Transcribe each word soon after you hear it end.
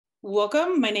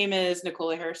Welcome. My name is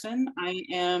Nicola Harrison. I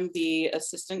am the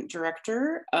Assistant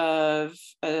Director of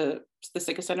the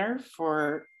Sitka Center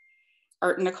for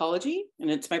Art and Ecology,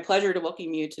 and it's my pleasure to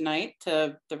welcome you tonight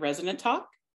to the Resident Talk.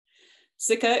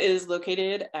 Sitka is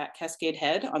located at Cascade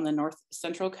Head on the north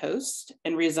central coast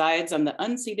and resides on the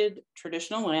unceded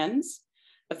traditional lands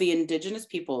of the indigenous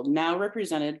people now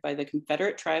represented by the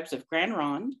Confederate tribes of Grand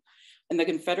Ronde and the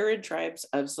Confederate tribes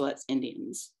of Siletz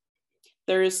Indians.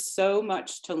 There is so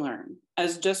much to learn,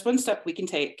 as just one step we can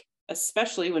take,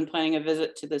 especially when planning a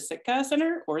visit to the Sitka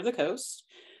Center or the coast.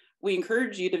 We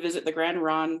encourage you to visit the Grand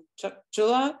Ronde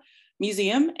Chukchula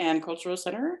Museum and Cultural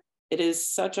Center. It is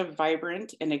such a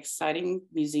vibrant and exciting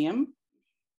museum.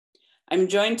 I'm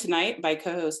joined tonight by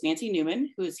co-host Nancy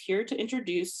Newman, who is here to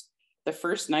introduce the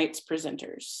first night's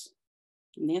presenters.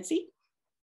 Nancy?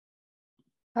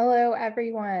 Hello,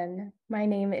 everyone. My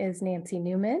name is Nancy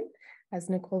Newman, as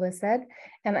Nicola said,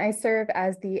 and I serve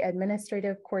as the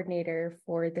administrative coordinator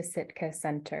for the Sitka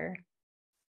Center.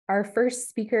 Our first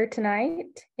speaker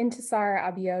tonight, Intisar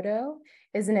Abioto,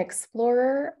 is an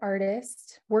explorer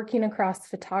artist working across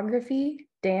photography,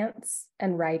 dance,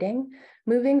 and writing,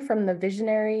 moving from the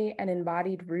visionary and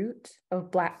embodied root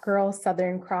of Black Girl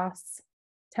Southern Cross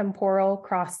temporal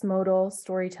cross-modal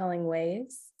storytelling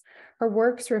ways. Her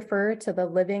works refer to the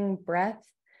living breath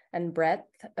and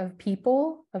breadth of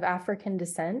people of African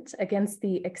descent against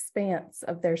the expanse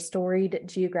of their storied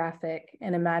geographic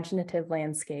and imaginative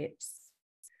landscapes.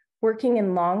 Working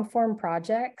in long-form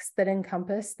projects that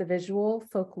encompass the visual,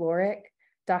 folkloric,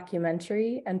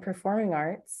 documentary, and performing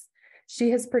arts,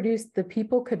 she has produced the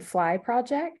People Could Fly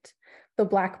project, the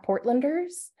Black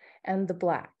Portlanders, and the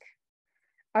Black.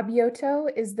 Abioto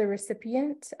is the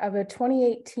recipient of a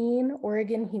 2018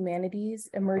 Oregon Humanities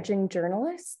Emerging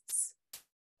Journalists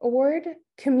Award,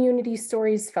 Community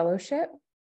Stories Fellowship.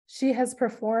 She has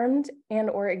performed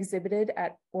and/or exhibited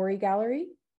at Ori Gallery,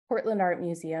 Portland Art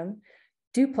Museum,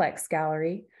 Duplex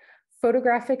Gallery,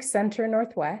 Photographic Center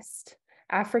Northwest,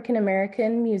 African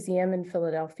American Museum in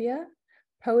Philadelphia,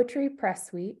 Poetry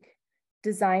Press Week,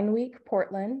 Design Week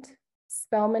Portland,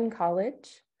 Spelman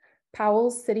College,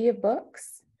 Powell's City of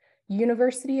Books,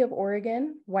 University of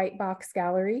Oregon White Box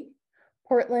Gallery,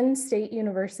 Portland State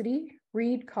University,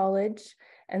 Reed College,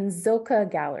 and Zilka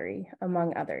Gallery,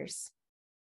 among others.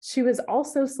 She was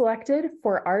also selected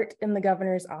for Art in the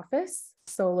Governor's Office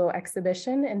solo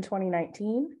exhibition in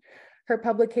 2019. Her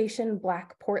publication,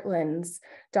 Black Portlands,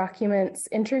 documents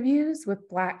interviews with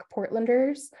Black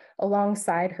Portlanders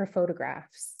alongside her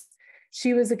photographs.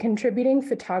 She was a contributing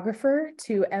photographer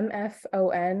to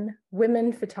MFON,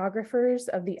 Women Photographers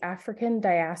of the African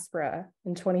Diaspora,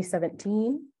 in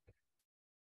 2017.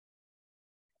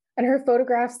 And her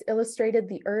photographs illustrated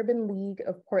the Urban League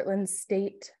of Portland's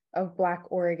State of Black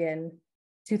Oregon,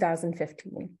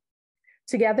 2015.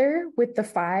 Together with the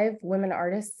 5 women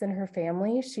artists in her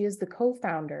family, she is the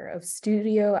co-founder of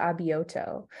Studio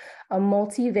Abioto, a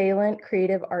multivalent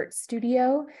creative art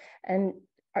studio, and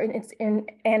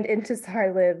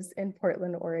Intisar lives in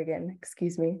Portland, Oregon,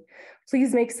 excuse me.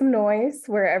 Please make some noise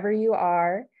wherever you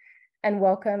are, and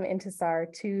welcome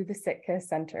Intisar to the Sitka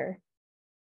Center.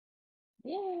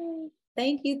 Yay.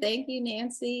 Thank you,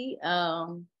 Nancy.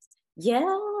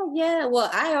 Yeah. Well,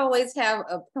 I always have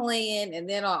a plan, and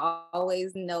then I'll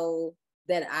always know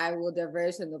that I will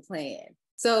diverge from the plan.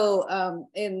 So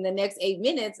in the next 8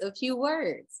 minutes, a few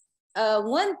words.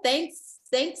 One, thanks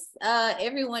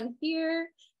everyone here,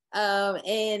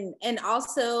 and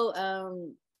also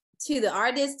to the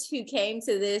artists who came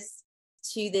to this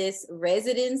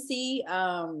residency.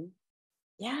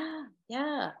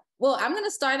 Yeah. Well, I'm going to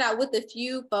start out with a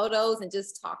few photos and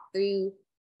just talk through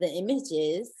the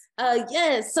images.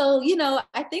 So,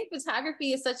 I think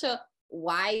photography is such a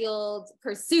wild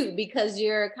pursuit because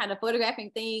you're kind of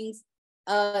photographing things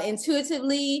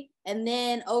intuitively, and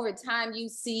then over time you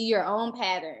see your own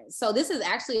patterns. So this is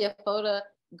actually a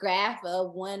photograph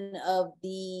of one of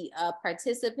the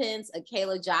participants,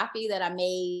 Akela Jaffi, that I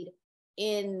made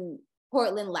in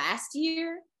Portland last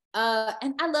year.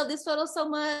 And I love this photo so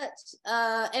much.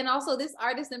 And also this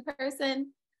artist in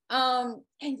person. And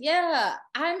yeah,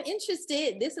 I'm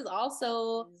interested. This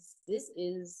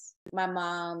is my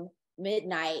mom,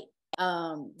 Midnight.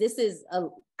 This is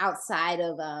outside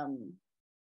of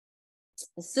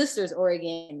Sisters,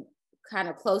 Oregon, kind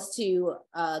of close to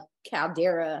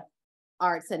Caldera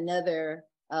Arts, another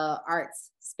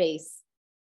arts space.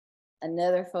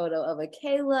 Another photo of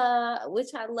Akela,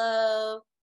 which I love.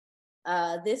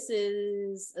 This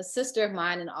is a sister of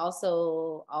mine, and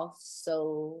also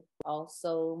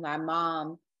my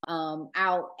mom,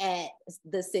 out at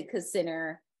the Sitka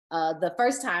Center The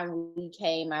first time we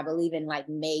came, I believe in like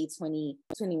May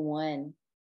 2021.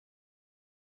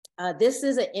 This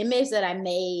is an image that I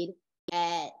made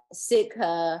at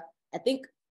Sitka, I think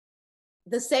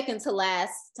the second to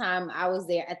last time I was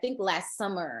there, I think last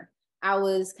summer. I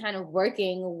was kind of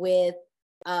working with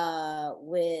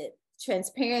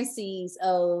transparencies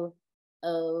of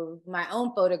my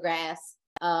own photographs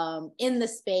in the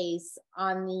space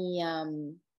on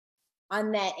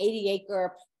that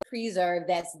 80-acre preserve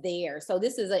that's there. So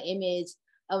this is an image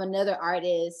of another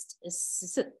artist,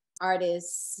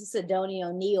 Sidonia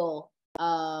O'Neill,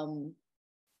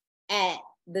 at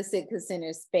the Sitka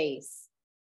Center space,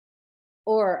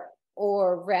 or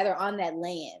rather on that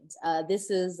land. This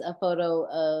is a photo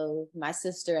of my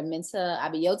sister Ists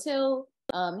Abioto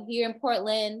here in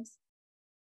Portland.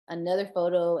 Another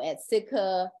photo at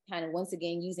Sitka, kind of once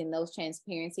again using those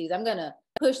transparencies. I'm gonna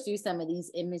push through some of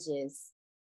these images.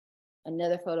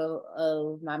 Another photo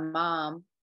of my mom.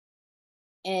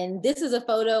 And this is a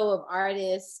photo of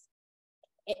artist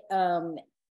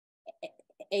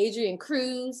Adrian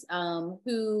Cruz,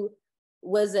 who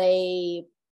was a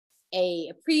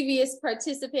previous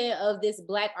participant of this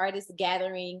Black Artist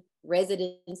Gathering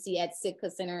residency at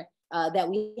Sitka Center that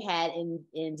we had in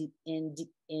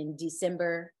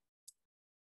December.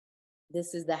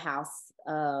 This is the house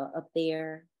up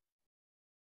there.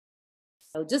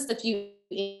 So just a few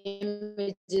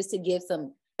images to give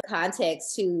some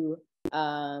context to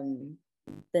the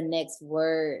next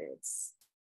words.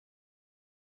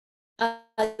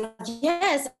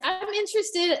 Yes, I'm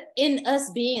interested in us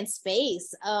being in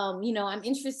space. I'm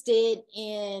interested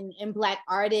in Black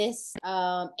artists,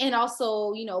 and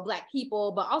also, Black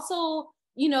people, but also,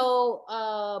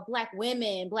 Black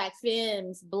women, Black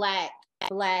femmes, Black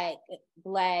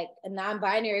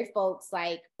non-binary folks,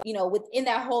 like, within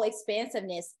that whole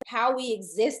expansiveness, how we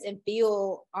exist and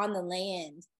feel on the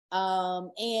land.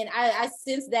 And I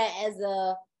sense that as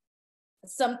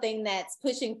something that's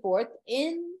pushing forth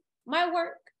in my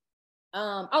work.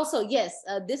 Also, yes,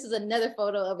 this is another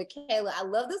photo of Akela. I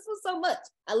love this one so much.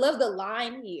 I love the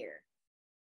line here.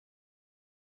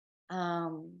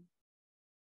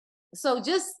 So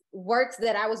just works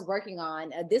that I was working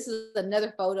on. This is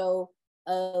another photo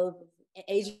of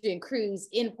Adrian Cruz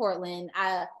in Portland.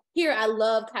 Here I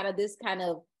love kind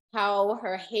of how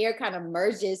her hair kind of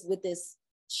merges with this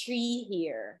tree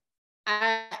here.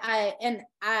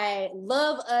 I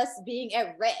love us being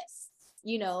at rest,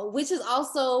 which is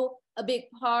also a big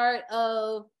part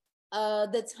of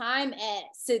the time at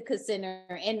Sitka Center,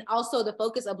 and also the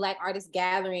focus of Black Artist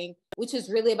Gathering, which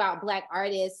is really about Black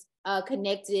artists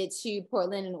connected to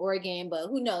Portland and Oregon, but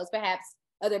who knows, perhaps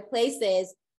other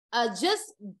places.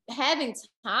 Just having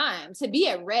time to be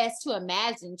at rest, to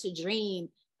imagine, to dream,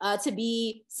 to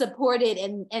be supported,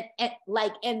 and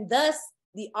thus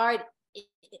the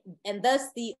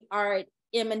art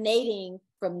emanating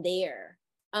from there.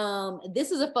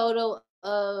 This is a photo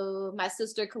of my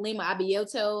sister Akela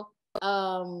Abioto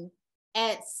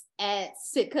at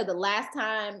Sitka the last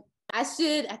time. I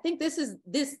think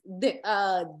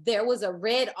there was a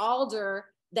red alder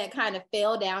that kind of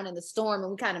fell down in the storm,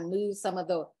 and we kind of moved some of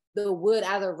the wood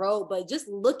out of the road. But just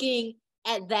looking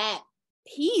at that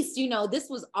piece, this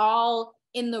was all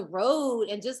in the road,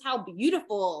 and just how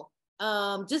beautiful,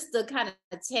 just the kind of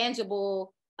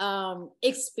tangible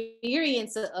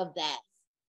experience of that.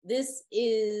 This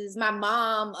is my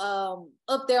mom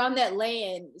up there on that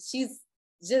land. She's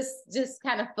just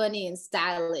kind of funny and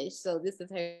stylish. So this is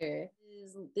her.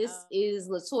 This is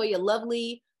Latoya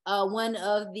Lovely, one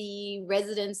of the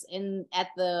residents at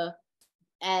the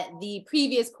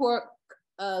previous cohort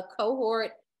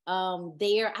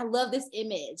there. I love this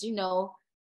image.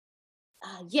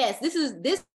 Yes, this is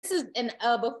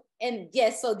and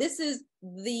yes, so this is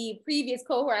the previous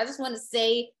cohort. I just want to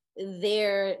say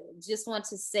their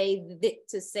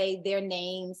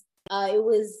names. It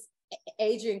was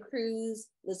Adrian Cruz,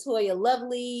 Latoya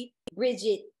Lovely,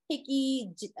 Bridget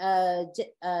Hickey,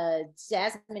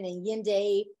 Jasmine and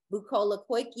Yende, Bukola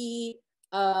Koiki,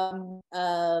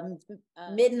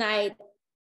 Midnight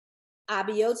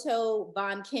Abioto,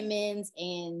 Von Kimmons,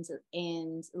 and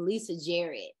Lisa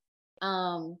Jarrett.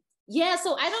 Yeah,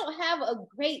 so I don't have a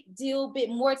great bit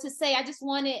more to say. I just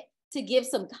wanted to give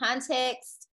some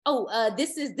context.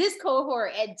 This is this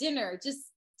cohort at dinner,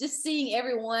 just seeing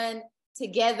everyone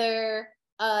together.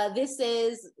 This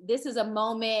is a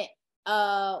moment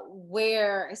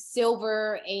where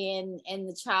Silver and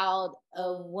the child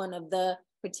of one of the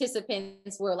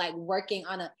participants were like working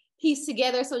on a piece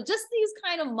together. So just these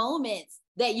kind of moments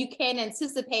that you can't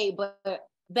anticipate, but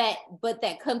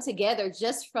that come together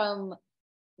just from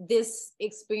this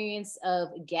experience of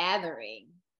gathering.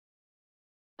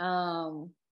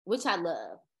 which I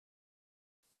love.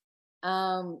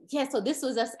 Yeah, so this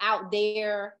was us out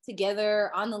there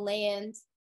together on the land.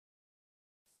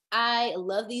 I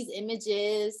love these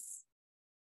images.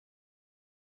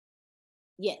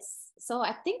 Yes, so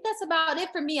I think that's about it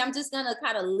for me. I'm just gonna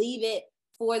kind of leave it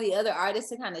for the other artists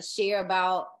to kind of share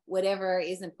about whatever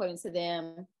is important to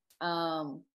them.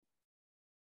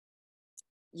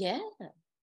 Yeah.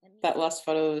 That last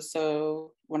photo is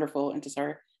so wonderful,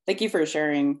 Intisar. Thank you for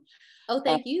sharing. Oh,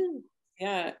 thank you.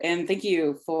 Yeah, and thank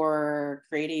you for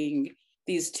creating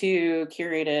these two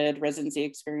curated residency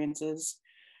experiences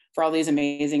for all these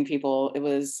amazing people. It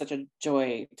was such a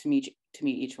joy to meet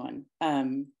each one.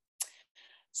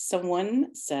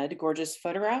 Someone said, gorgeous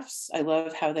photographs. I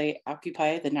love how they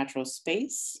occupy the natural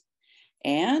space.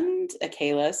 And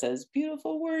Akela says,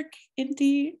 beautiful work,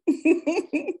 Inti.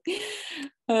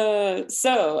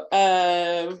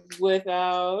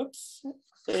 Without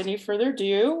any further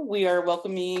ado, we are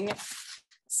welcoming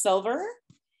Silver.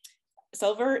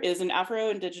 Silver is an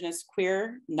Afro-Indigenous,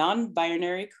 queer,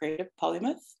 non-binary creative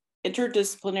polymath,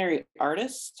 interdisciplinary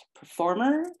artist,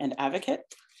 performer, and advocate.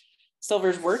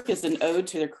 Silver's work is an ode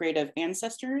to their creative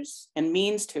ancestors and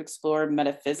means to explore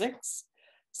metaphysics,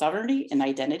 sovereignty, and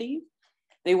identity.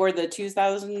 They were the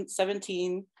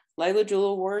 2017 Lila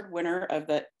Jewell Award winner of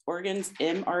the Oregon's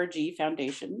MRG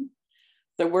Foundation.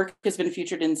 Their work has been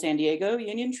featured in San Diego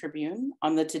Union Tribune,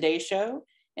 on the Today Show,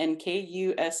 and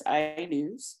KUSI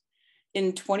News.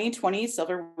 In 2020,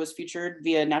 Silver was featured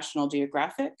via National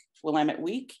Geographic, Willamette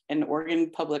Week, and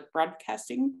Oregon Public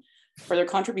Broadcasting for their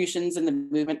contributions in the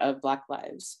movement of Black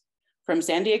lives. From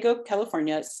San Diego,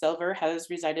 California, Silver has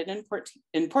resided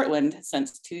in Portland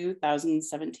since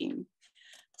 2017.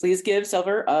 Please give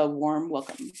Silver a warm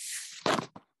welcome.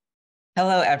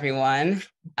 Hello, everyone.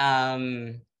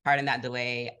 Pardon that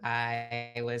delay.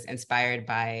 I was inspired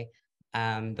by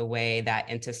the way that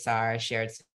Intisar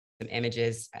shared some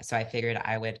images, so I figured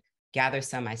I would gather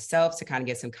some myself to kind of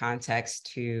get some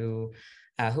context to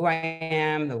who I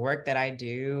am, the work that I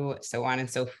do, so on and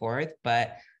so forth.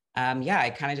 But yeah, I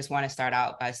kind of just want to start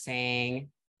out by saying,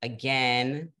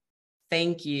 again,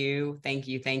 thank you to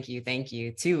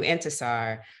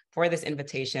Intisar for this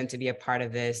invitation to be a part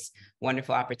of this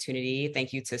wonderful opportunity.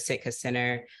 Thank you to Sitka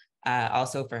Center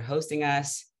also for hosting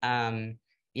us.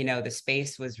 You know, the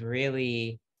space was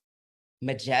really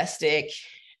majestic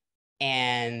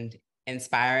and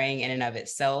inspiring in and of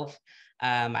itself.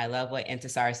 I love what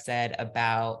Intisar said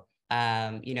about,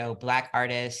 you know, Black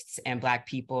artists and Black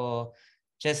people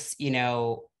just, you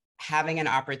know, having an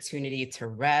opportunity to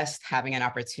rest, having an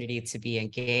opportunity to be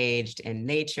engaged in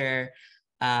nature,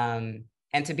 and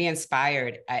to be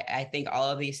inspired. I think all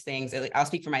of these things, I'll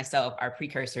speak for myself, are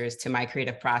precursors to my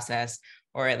creative process,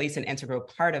 or at least an integral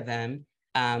part of them.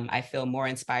 I feel more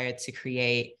inspired to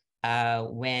create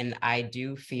when I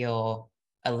do feel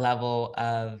a level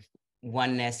of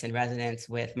oneness and resonance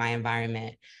with my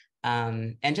environment.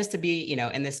 And just to be, you know,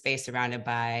 in this space surrounded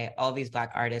by all these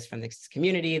Black artists from this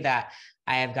community that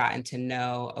I have gotten to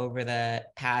know over the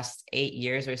past 8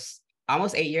 years, or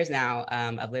almost 8 years now,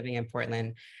 of living in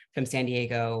Portland from San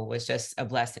Diego, was just a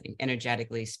blessing,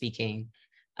 energetically speaking.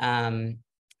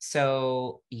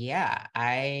 So yeah,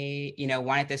 I, you know,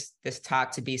 wanted this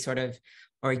talk to be sort of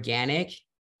organic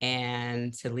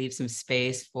and to leave some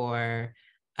space for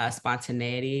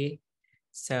spontaneity.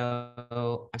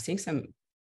 So I'm seeing some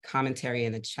commentary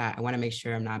in the chat. I want to make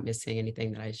sure I'm not missing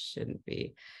anything that I shouldn't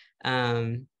be.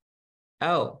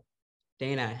 Oh,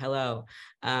 Dana, hello.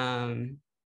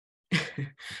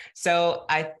 So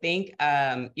I think,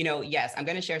 you know, yes, I'm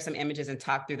going to share some images and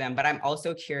talk through them, but I'm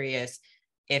also curious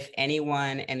if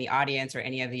anyone in the audience or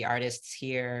any of the artists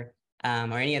here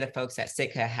or any of the folks at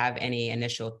Sitka have any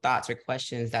initial thoughts or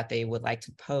questions that they would like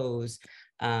to pose,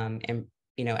 and,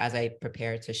 you know, as I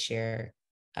prepare to share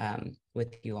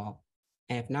with you all.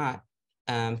 And if not,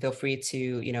 feel free to,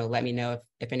 you know, let me know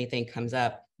if anything comes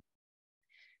up.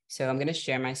 So I'm going to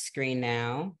share my screen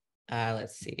now.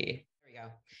 Let's see. Here we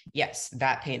go. Yes,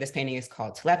 this painting is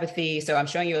called Telepathy. So I'm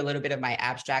showing you a little bit of my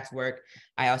abstract work.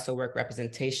 I also work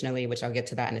representationally, which I'll get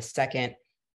to that in a second.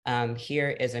 Here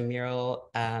is a mural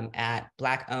at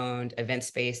Black-owned event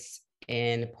space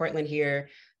in Portland here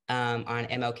on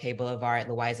MLK Boulevard,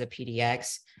 Louisa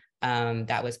PDX.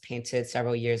 That was painted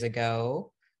several years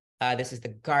ago. This is the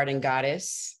Garden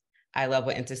Goddess. I love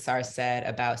what Intisar said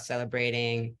about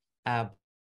celebrating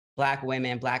Black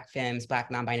women, Black femmes,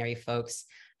 Black non-binary folks,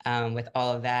 with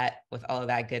all of that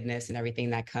goodness and everything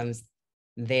that comes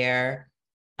there.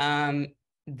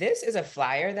 This is a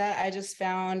flyer that I just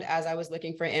found as I was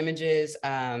looking for images.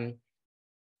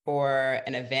 for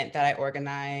an event that I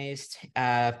organized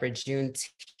for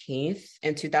Juneteenth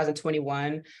in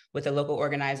 2021 with a local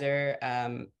organizer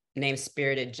named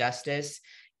Spirited Justice.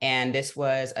 And this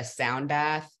was a sound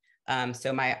bath.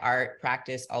 So my art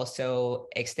practice also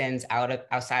extends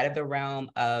outside of the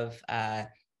realm of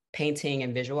painting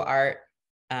and visual arts,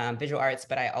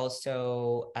 but I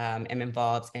also am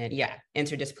involved in,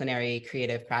 interdisciplinary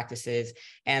creative practices.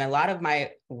 And a lot of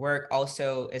my work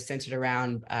also is centered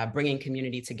around bringing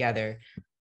community together.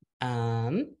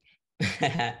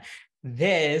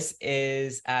 This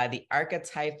is the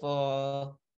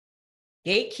archetypal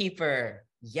gatekeeper.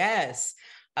 Yes.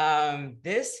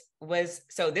 This was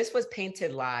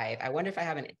painted live. I wonder if I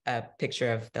have a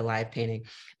picture of the live painting.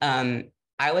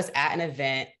 I was at an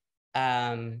event,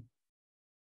 and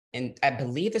I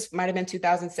believe this might have been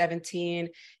 2017,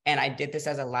 and I did this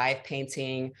as a live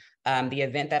painting. The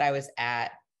event that I was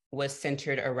at was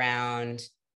centered around,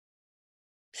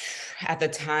 at the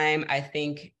time, I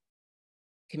think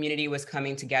community was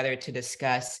coming together to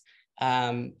discuss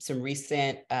some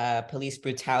recent police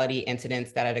brutality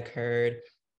incidents that had occurred.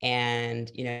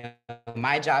 And,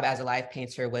 my job as a live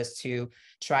painter was to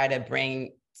try to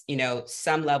bring,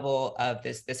 some level of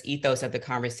this ethos of the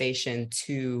conversation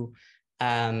to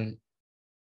the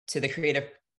creative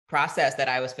process that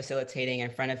I was facilitating in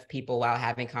front of people while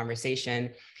having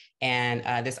conversation.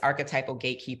 And this archetypal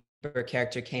gatekeeper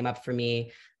character came up for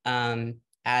me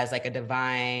as like a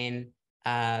divine,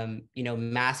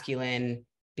 masculine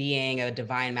being, a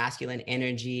divine masculine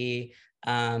energy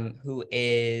who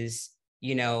is,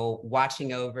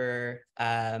 watching over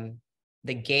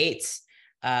the gates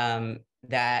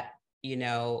that,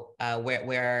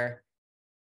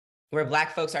 where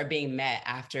Black folks are being met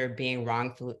after being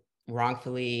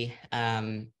wrongfully,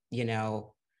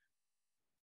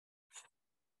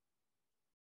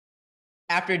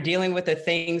 after dealing with the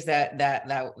things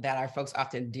that our folks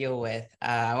often deal with.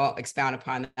 I won't expound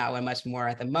upon that one much more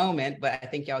at the moment, but I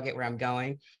think y'all get where I'm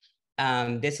going.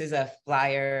 This is a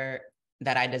flyer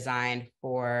that I designed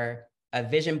for a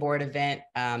vision board event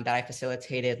that I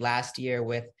facilitated last year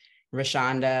with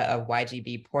Rashonda of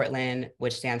YGB Portland,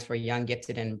 which stands for Young,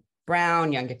 Gifted, and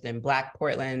Brown, Young, Gifted, and Black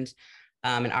Portland,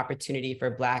 an opportunity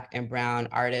for Black and Brown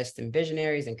artists and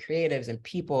visionaries and creatives and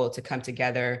people to come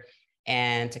together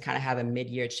and to kind of have a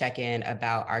mid-year check-in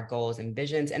about our goals and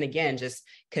visions. And again, just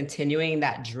continuing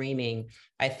that dreaming.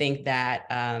 I think that,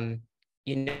 I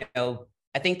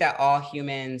think that all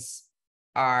humans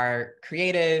are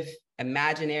creative,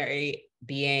 imaginary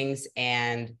beings,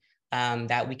 and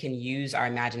that we can use our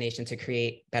imagination to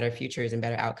create better futures and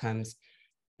better outcomes.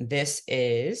 This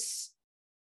is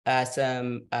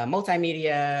some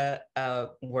multimedia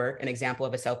work, an example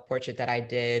of a self-portrait that I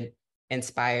did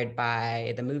inspired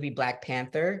by the movie Black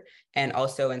Panther, and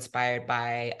also inspired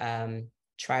by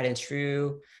tried and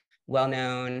true,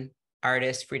 well-known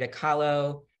artist Frida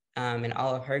Kahlo in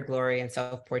all of her glory and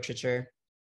self-portraiture.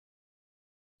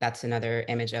 That's another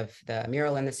image of the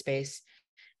mural in the space.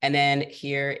 And then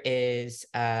here is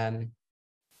a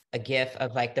GIF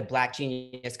of like the Black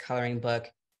Genius coloring book,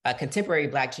 a contemporary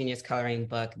Black Genius coloring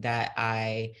book that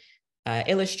I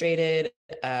illustrated.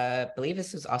 I believe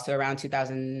this was also around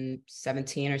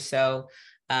 2017 or so,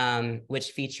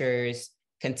 which features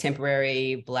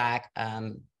contemporary Black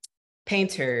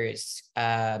painters,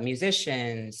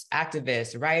 musicians,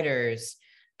 activists, writers,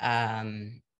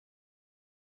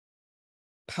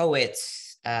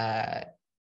 poets,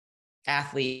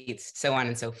 athletes, so on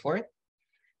and so forth.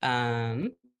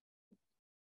 And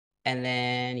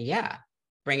then,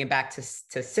 bring it back to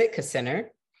Sitka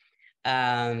Center.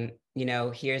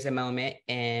 Here's a moment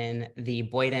in the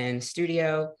Boyden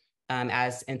studio,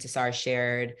 as Intisar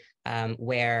shared,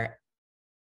 where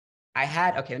I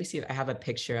had, let me see if I have a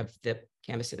picture of the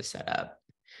canvases set up.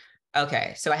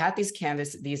 Okay, so I had these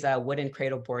wooden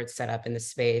cradle boards set up in the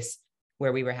space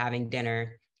where we were having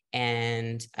dinner.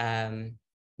 And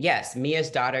yes,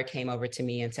 Mia's daughter came over to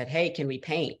me and said, "Hey, can we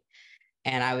paint?"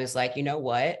 And I was like, you know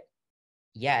what?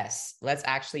 Yes, let's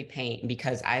actually paint,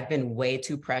 because I've been way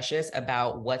too precious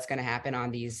about what's going to happen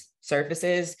on these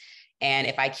surfaces. And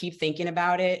if I keep thinking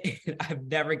about it, I'm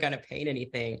never going to paint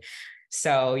anything.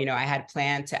 So, I had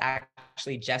planned to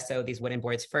actually gesso these wooden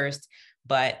boards first,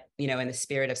 but, in the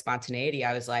spirit of spontaneity,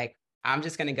 I was like, I'm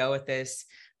just going to go with this.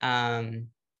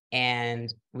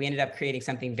 And we ended up creating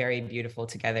something very beautiful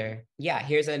together. Yeah,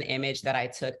 here's an image that I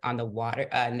took on the water,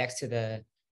 next to the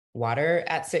water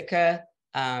at Sitka.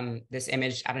 This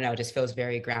image, I don't know, just feels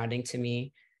very grounding to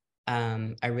me.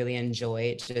 I really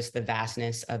enjoy just the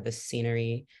vastness of the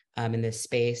scenery in this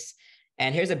space.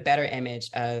 And here's a better image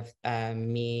of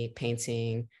me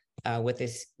painting with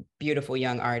this beautiful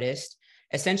young artist.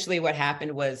 essentially what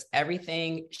happened was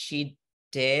everything she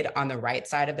did on the right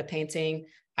side of the painting,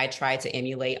 I tried to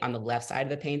emulate on the left side of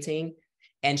the painting.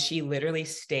 And she literally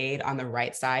stayed on the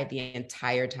right side the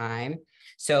entire time.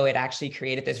 So it actually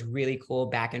created this really cool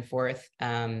back and forth.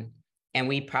 And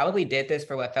we probably did this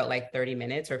for what felt like 30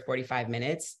 minutes or 45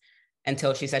 minutes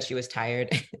until she said she was tired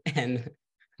and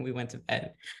we went to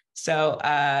bed. So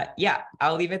yeah,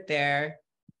 I'll leave it there.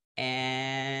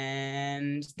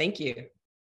 And thank you.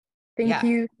 Thank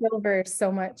you, Silver,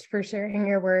 so much for sharing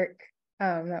your work.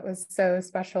 That was so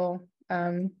special,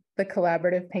 the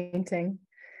collaborative painting.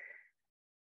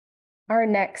 Our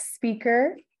next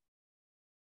speaker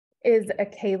is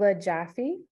Akela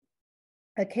Jaffi.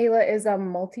 Akela is a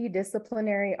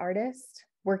multidisciplinary artist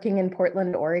working in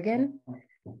Portland, Oregon.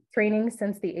 Training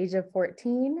since the age of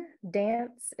 14,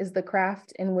 dance is the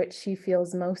craft in which she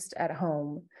feels most at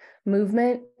home.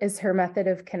 Movement is her method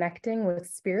of connecting with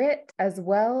spirit, as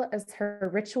well as her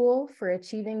ritual for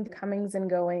achieving the comings and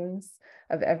goings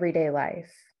of everyday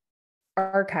life.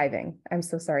 Archiving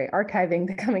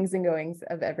the comings and goings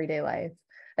of everyday life.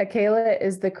 Akela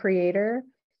is the creator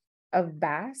of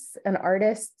BASS, an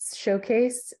artist's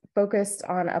showcase focused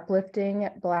on uplifting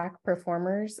Black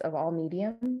performers of all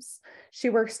mediums. She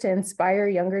works to inspire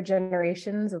younger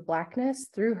generations of Blackness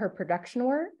through her production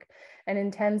work and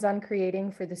intends on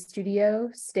creating for the studio,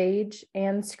 stage,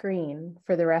 and screen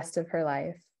for the rest of her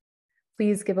life.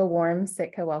 Please give a warm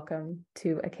Sitka welcome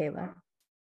to Akela.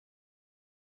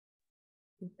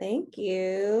 Thank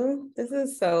you. This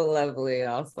is so lovely.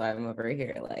 Also, I'm over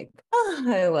here like, oh,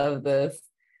 I love this.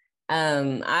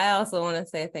 I also want to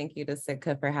say thank you to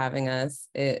Sitka for having us.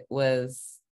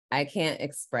 I can't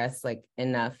express like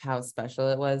enough how special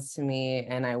it was to me,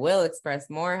 and I will express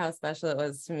more how special it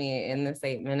was to me in this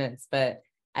 8 minutes, but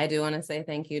I do want to say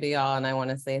thank you to y'all, and I want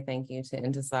to say thank you to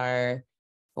Intisar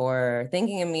for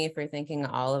thinking of me, for thinking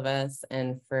of all of us,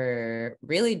 and for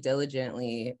really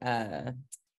diligently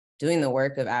doing the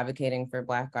work of advocating for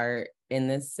Black art in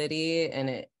this city. And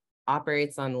it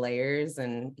operates on layers,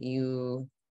 and you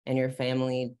and your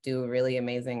family do really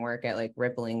amazing work at like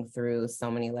rippling through so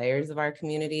many layers of our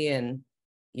community. And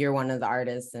you're one of the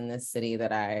artists in this city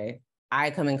that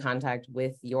I come in contact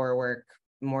with your work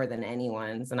more than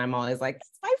anyone's. And I'm always like,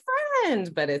 it's my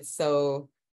friend, but it's so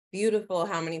beautiful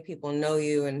how many people know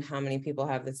you and how many people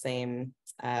have the same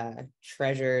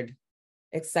treasured,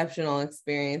 exceptional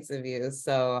experience of you.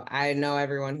 So I know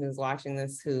everyone who's watching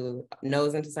this who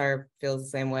knows Intisar feels the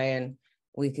same way, and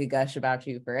we could gush about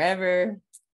you forever.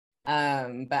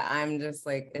 But I'm just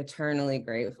like eternally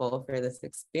grateful for this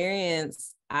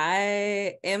experience.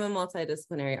 I am a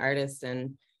multidisciplinary artist,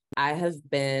 and I have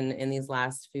been in these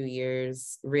last few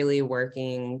years really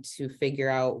working to figure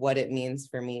out what it means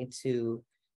for me to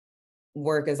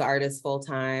work as an artist full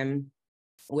time,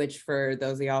 which for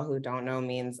those of y'all who don't know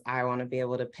means I want to be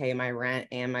able to pay my rent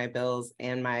and my bills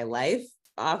and my life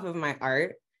off of my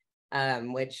art.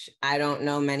 Which I don't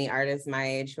know many artists my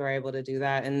age who are able to do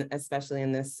that, and especially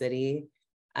in this city.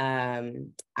 I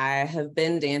have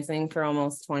been dancing for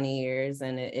almost 20 years,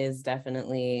 and it is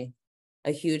definitely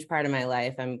a huge part of my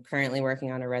life. I'm currently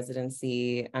working on a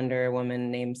residency under a woman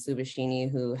named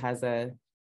Subashini, who has a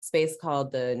space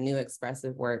called the New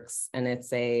Expressive Works, and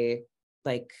it's a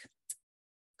like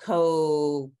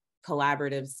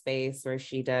collaborative space where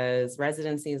she does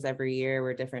residencies every year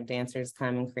where different dancers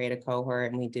come and create a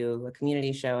cohort, and we do a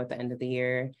community show at the end of the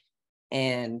year.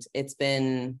 And it's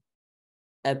been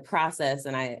a process,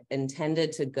 and I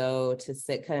intended to go to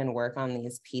Sitka and work on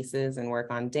these pieces and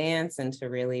work on dance and to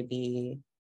really be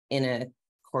in a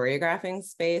choreographing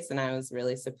space. And I was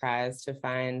really surprised to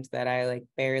find that I like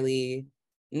barely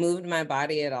moved my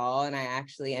body at all. And I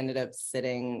actually ended up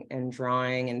sitting and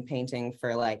drawing and painting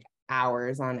for like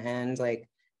hours on end, like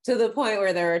to the point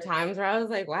where there were times where I was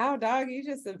like, wow, dog, you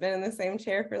just have been in the same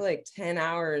chair for like 10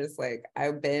 hours. Like I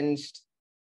binged,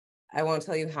 I won't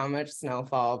tell you how much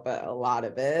Snowfall, but a lot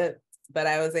of it. But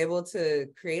I was able to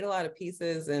create a lot of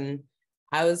pieces, and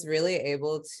I was really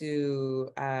able to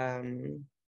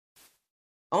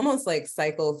almost like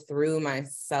cycle through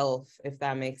myself, if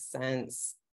that makes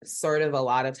sense. Sort of a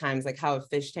lot of times, like how a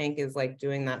fish tank is like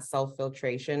doing that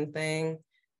self-filtration thing.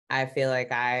 I feel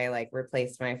like I like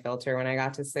replaced my filter when I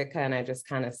got to Sitka, and I just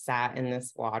kind of sat in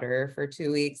this water for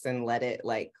 2 weeks and let it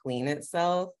like clean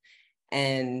itself.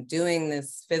 And doing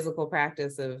this physical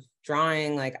practice of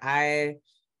drawing, like I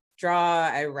draw,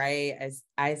 I write,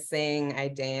 I sing, I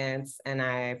dance, and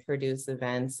I produce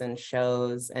events and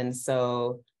shows. And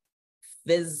so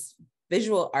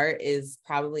visual art is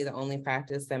probably the only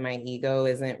practice that my ego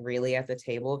isn't really at the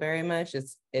table very much.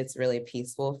 It's really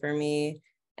peaceful for me.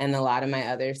 And a lot of my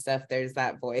other stuff, there's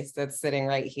that voice that's sitting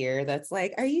right here that's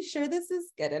like, are you sure this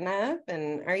is good enough?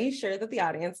 And are you sure that the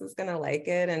audience is going to like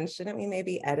it? And shouldn't we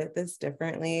maybe edit this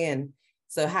differently? And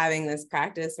so having this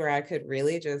practice where I could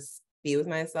really just be with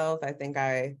myself, I think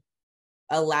I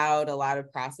allowed a lot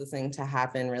of processing to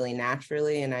happen really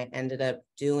naturally. And I ended up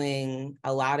doing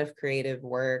a lot of creative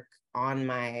work on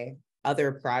my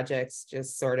other projects,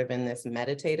 just sort of in this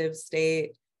meditative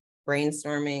state,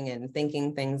 brainstorming and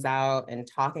thinking things out and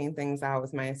talking things out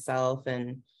with myself.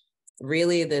 And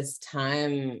really this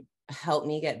time helped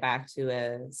me get back to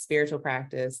a spiritual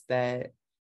practice that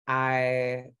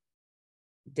I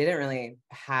didn't really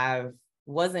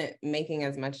wasn't making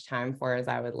as much time for as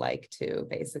I would like to,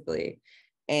 basically.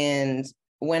 And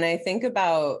when I think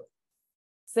about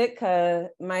Sitka,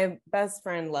 my best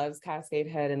friend loves Cascade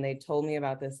Head, and they told me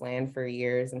about this land for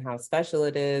years and how special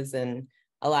it is, and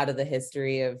a lot of the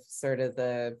history of sort of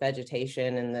the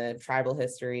vegetation and the tribal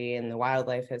history and the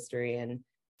wildlife history. And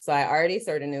so I already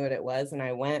sort of knew what it was when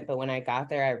I went, but when I got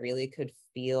there, I really could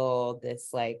feel this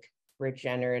like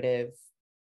regenerative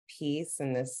peace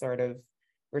and this sort of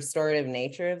restorative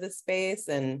nature of the space.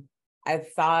 And I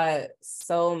thought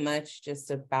so much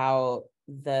just about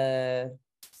the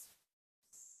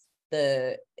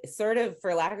sort of,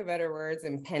 for lack of better words,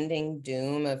 impending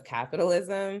doom of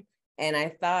capitalism. And I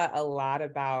thought a lot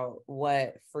about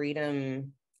what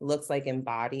freedom looks like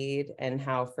embodied, and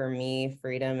how for me,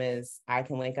 freedom is I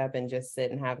can wake up and just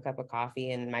sit and have a cup of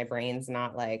coffee, and my brain's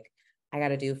not like, I got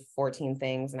to do 14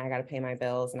 things and I got to pay my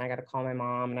bills and I got to call my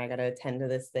mom and I got to attend to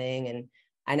this thing. And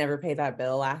I never paid that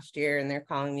bill last year and they're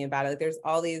calling me about it. Like, there's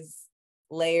all these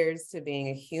layers to being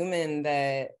a human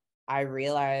that I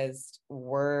realized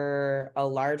were a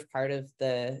large part of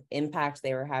the impact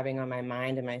they were having on my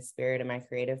mind and my spirit and my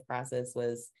creative process,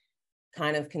 was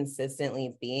kind of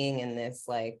consistently being in this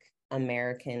like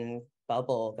American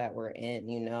bubble that we're in,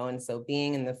 you know? And so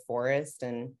being in the forest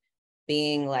and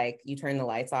being like, you turn the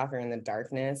lights off, you're in the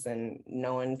darkness and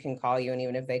no one can call you. And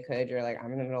even if they could, you're like,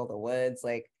 I'm in the middle of the woods.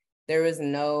 Like there was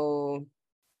no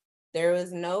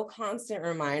constant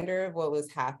reminder of what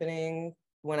was happening.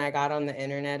 When I got on the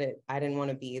internet, I didn't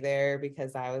want to be there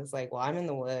because I was like, well, I'm in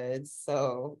the woods.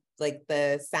 So like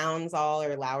the sounds all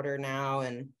are louder now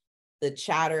and the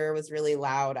chatter was really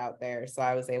loud out there. So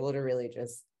I was able to really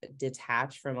just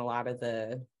detach from a lot of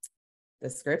the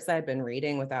scripts I'd been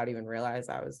reading without even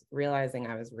realizing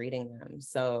I was reading them.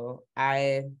 So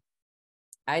I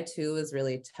too was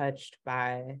really touched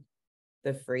by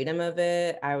the freedom of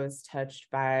it. I was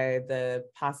touched by the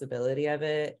possibility of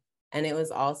it. And it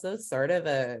was also sort of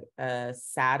a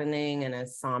saddening and a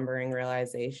sombering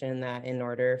realization that in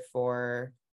order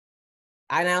for,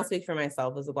 I now speak for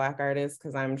myself as a Black artist,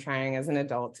 because I'm trying as an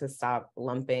adult to stop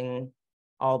lumping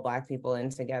all Black people in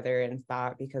together in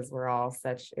thought, because we're all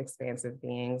such expansive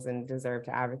beings and deserve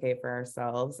to advocate for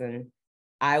ourselves. And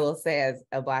I will say, as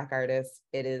a Black artist,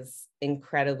 it is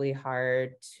incredibly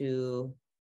hard to,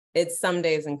 it's some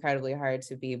days incredibly hard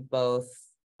to be both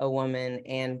a woman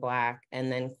and Black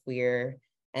and then queer,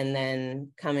 and then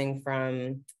coming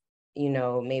from, you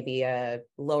know, maybe a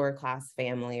lower class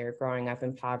family or growing up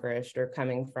impoverished, or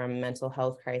coming from mental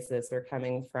health crisis, or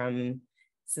coming from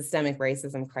systemic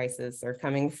racism crisis, or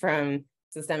coming from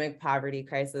systemic poverty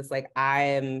crisis. Like I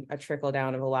am a trickle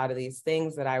down of a lot of these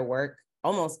things that I work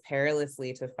almost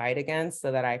perilously to fight against,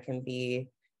 so that I can be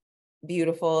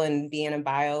beautiful and be in a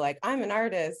bio like I'm an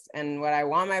artist. And what I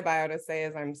want my bio to say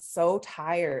is I'm so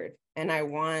tired and I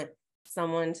want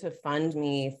someone to fund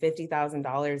me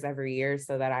 $50,000 every year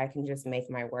so that I can just make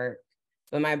my work.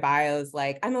 But my bio is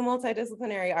like, I'm a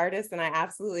multidisciplinary artist and I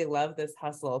absolutely love this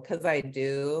hustle, because I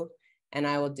do, and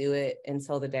I will do it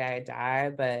until the day I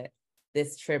die. But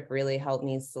this trip really helped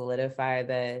me solidify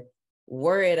that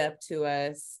were it up to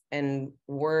us, and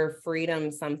were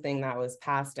freedom something that was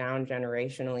passed down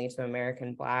generationally to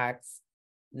American Blacks,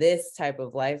 this type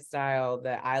of lifestyle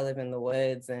that I live in the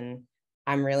woods, and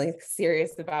I'm really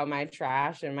serious about my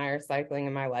trash and my recycling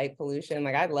and my light pollution.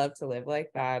 Like I'd love to live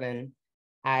like that. And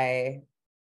I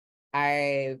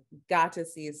got to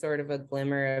see sort of a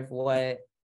glimmer of what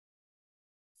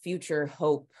future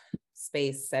hope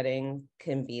space setting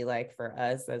can be like for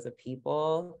us as a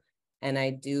people. And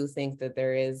I do think that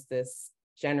there is this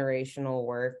generational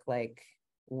work, like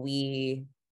we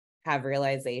have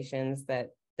realizations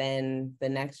that then the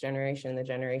next generation, the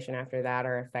generation after that,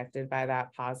 are affected by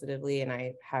that positively. And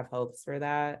I have hopes for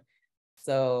that.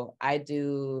 So I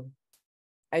do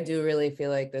really feel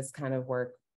like this kind of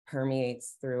work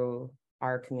permeates through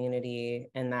our community,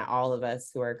 and that all of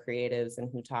us who are creatives and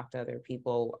who talk to other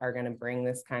people are going to bring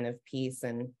this kind of peace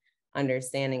and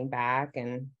understanding back.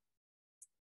 And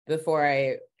before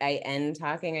I end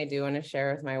talking, I do want to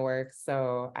share with my work.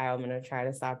 So I'm going to try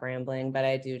to stop rambling, but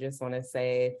I do just want to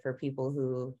say, for people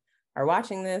who are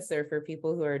watching this, or for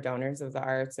people who are donors of the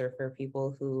arts, or for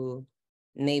people who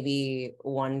maybe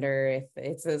wonder if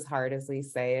it's as hard as we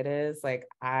say it is, like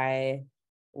I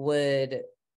would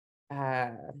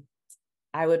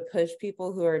push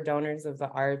people who are donors of the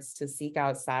arts to seek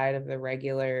outside of the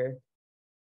regular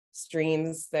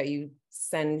streams that you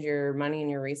send your money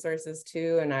and your resources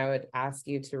to. And I would ask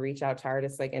you to reach out to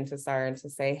artists like Intisar and to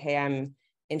say, hey, I'm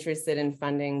interested in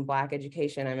funding Black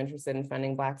education. I'm interested in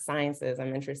funding Black sciences.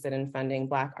 I'm interested in funding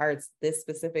Black arts, this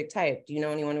specific type. Do you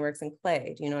know anyone who works in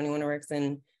clay? Do you know anyone who works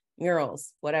in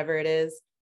murals? Whatever it is,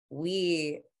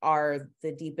 we are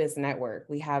the deepest network.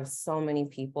 We have so many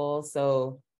people.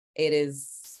 So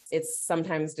it's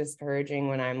sometimes discouraging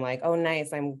when I'm like, oh,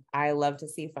 nice. I love to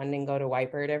see funding go to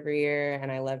Whitebird every year.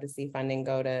 And I love to see funding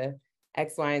go to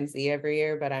X, Y, and Z every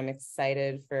year, but I'm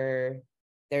excited for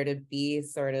there to be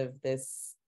sort of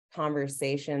this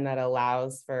conversation that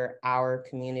allows for our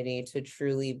community to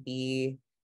truly be,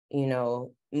 you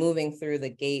know, moving through the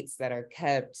gates that are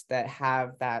kept, that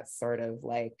have that sort of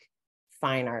like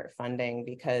fine art funding,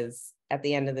 because at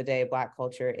the end of the day, Black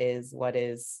culture is what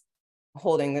is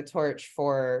holding the torch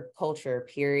for culture,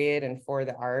 period, and for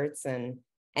the arts. And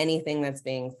anything that's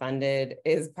being funded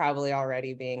is probably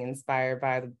already being inspired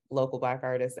by the local Black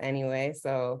artists anyway.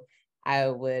 So I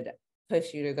would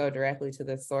push you to go directly to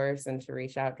the source and to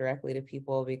reach out directly to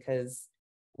people, because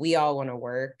we all want to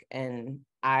work, and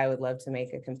I would love to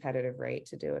make a competitive rate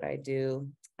to do what I do.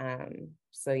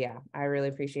 So yeah, I really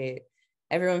appreciate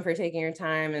everyone for taking your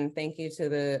time, and thank you to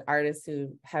the artists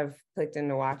who have clicked in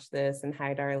to watch this, and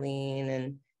hi Darlene,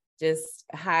 and just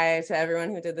hi to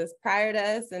everyone who did this prior to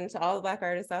us, and to all the Black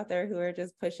artists out there who are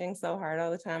just pushing so hard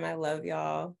all the time. I love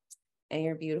y'all, and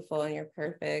you're beautiful, and you're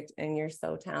perfect, and you're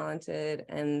so talented,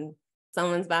 and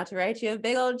someone's about to write you a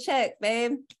big old check,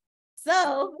 babe.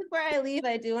 So before I leave,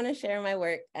 I do want to share my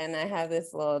work, and I have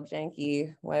this little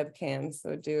janky webcam,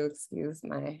 so do excuse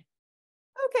my,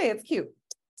 okay, it's cute.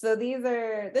 So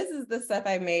this is the stuff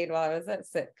I made while I was at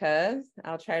Sitka.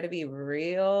 I'll try to be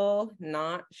real,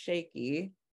 not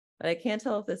shaky, but I can't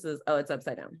tell if this is, oh, it's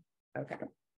upside down. Okay,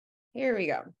 here we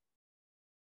go.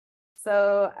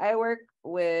 So I work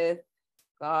with,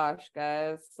 gosh,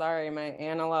 guys, sorry, my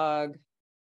analog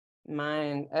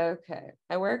mind. Okay,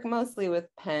 I work mostly with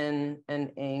pen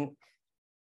and ink.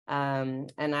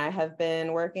 And I have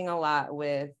been working a lot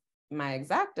with my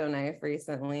X-Acto knife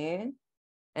recently,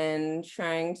 and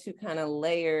trying to kind of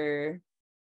layer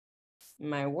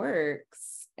my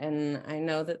works. And I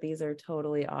know that these are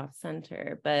totally off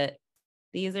center, but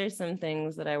these are some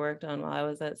things that I worked on while I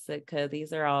was at Sitka.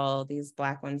 These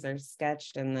Black ones are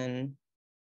sketched and then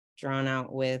drawn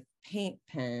out with paint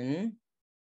pen.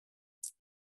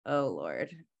 Oh,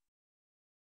 Lord.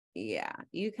 Yeah,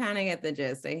 you kind of get the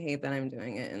gist. I hate that I'm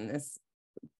doing it in this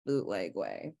bootleg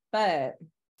way, but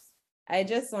I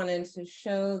just wanted to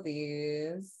show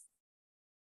these.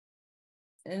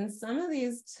 And some of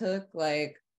these took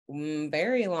like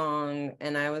very long.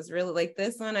 And I was really like,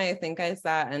 this one, I think I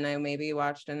sat and I maybe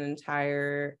watched an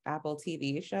entire Apple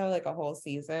TV show, like a whole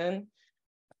season,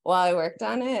 while I worked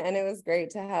on it. And it was great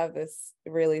to have this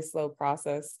really slow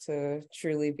process to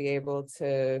truly be able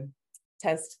to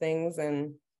test things.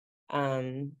 And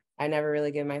I never really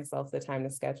give myself the time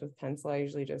to sketch with pencil. I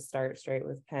usually just start straight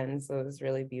with pen. So it was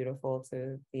really beautiful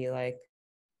to be like,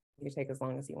 you take as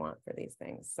long as you want for these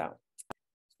things. So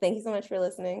thank you so much for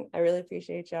listening. I really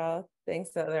appreciate y'all. Thanks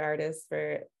to other artists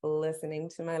for listening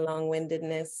to my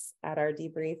long-windedness at our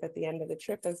debrief at the end of the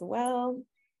trip as well.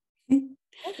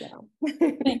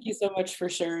 Thank you so much for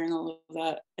sharing all of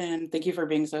that. And thank you for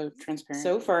being so transparent.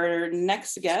 So for our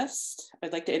next guest,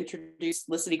 I'd like to introduce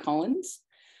Licity Collins.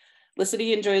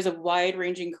 Licity enjoys a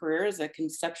wide-ranging career as a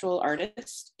conceptual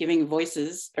artist, giving voice,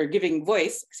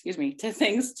 to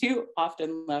things too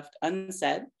often left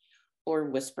unsaid or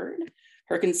whispered.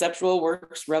 Her conceptual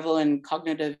works revel in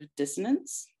cognitive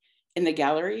dissonance, in the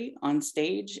gallery, on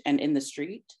stage, and in the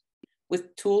street,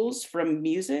 with tools from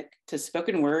music to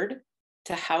spoken word,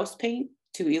 to house paint,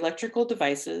 to electrical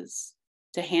devices,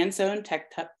 to hand-sewn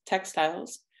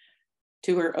textiles,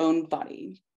 to her own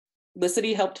body.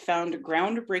 Licity helped found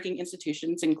groundbreaking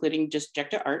institutions, including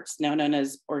Disjecta Arts, now known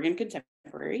as Oregon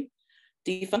Contemporary,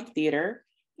 Defunct Theater,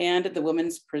 and the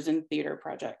Women's Prison Theater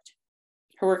Project.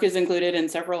 Her work is included in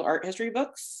several art history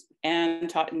books and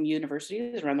taught in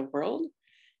universities around the world.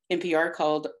 NPR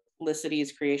called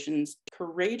Licity's creations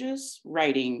courageous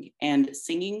writing and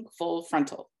singing full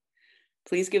frontal.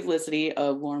 Please give Licity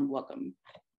a warm welcome.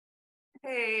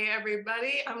 Hey,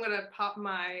 everybody. I'm going to pop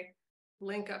my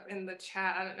link up in the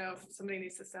chat. I don't know if somebody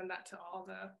needs to send that to all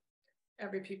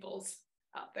every people's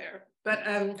out there. But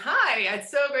hi,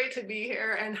 it's so great to be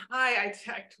here. And hi, I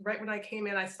checked right when I came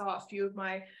in, I saw a few of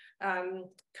my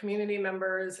community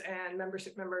members and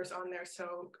membership members on there.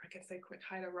 So I can say quick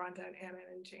hi to Rhonda and Anna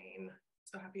and Jane.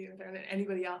 So happy you're there. And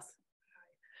anybody else.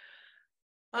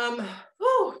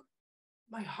 Whew,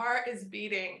 my heart is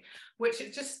beating, which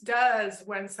it just does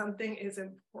when something is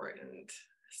important.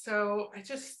 So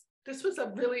this was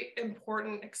a really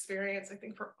important experience, I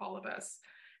think, for all of us.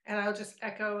 And I'll just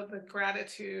echo the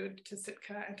gratitude to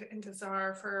Sitka and to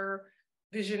Intisar for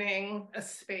visioning a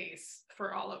space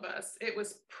for all of us. It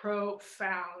was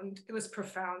profound. It was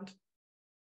profound.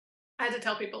 I had to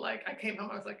tell people, like, I came home,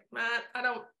 I was like, Matt,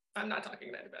 I'm not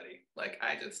talking to anybody. Like,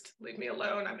 leave me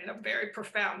alone. I'm in a very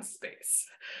profound space.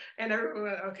 And everyone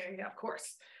went, okay, yeah, of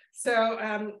course.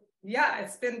 So yeah,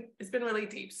 it's been really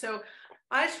deep. So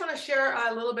I just want to share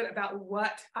a little bit about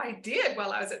what I did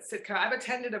while I was at Sitka. I've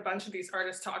attended a bunch of these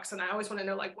artist talks, and I always want to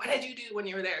know, like, what did you do when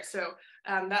you were there? So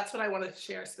that's what I want to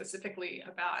share specifically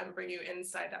about and bring you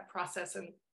inside that process. And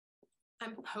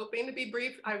I'm hoping to be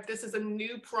brief. This is a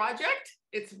new project.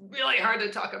 It's really hard to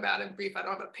talk about in brief. I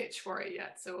don't have a pitch for it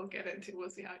yet, so we'll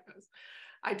see how it goes.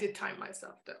 I did time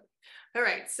myself though. All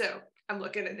right, so I'm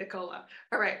looking at Nicola.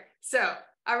 All right,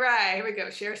 here we go,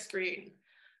 share screen.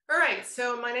 All right,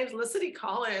 so my name is Licity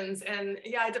Collins, and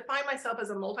yeah, I define myself as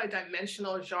a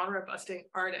multi-dimensional genre-busting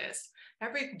artist.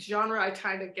 Every genre I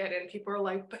try to get in, people are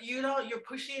like, but you're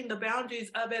pushing the boundaries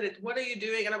of it. What are you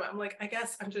doing? And I'm like, I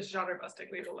guess I'm just genre-busting,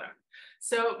 leave it alone.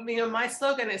 So, my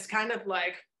slogan is kind of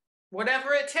like,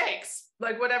 whatever it takes,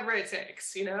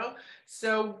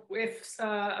 So if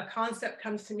a concept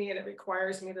comes to me and it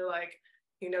requires me to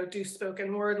do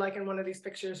spoken word, like in one of these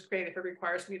pictures, great. If it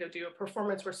requires me to do a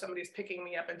performance where somebody's picking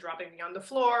me up and dropping me on the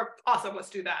floor, awesome, let's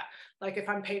do that. Like if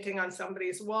I'm painting on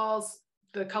somebody's walls,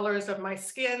 the colors of my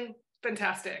skin,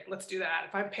 fantastic, let's do that.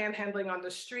 If I'm panhandling on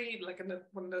the street, like in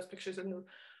one of those pictures in the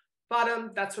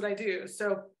bottom, that's what I do.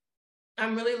 So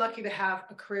I'm really lucky to have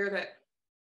a career that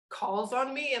calls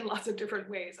on me in lots of different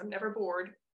ways. I'm never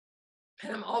bored,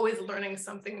 and I'm always learning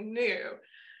something new.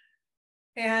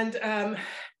 And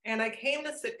I came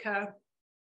to Sitka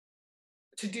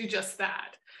to do just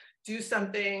that, do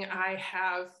something I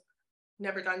have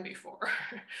never done before,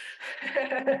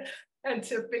 and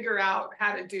to figure out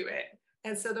how to do it.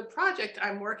 And so the project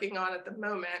I'm working on at the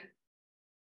moment,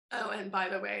 oh, and by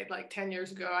the way, like 10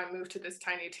 years ago, I moved to this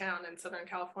tiny town in Southern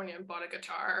California and bought a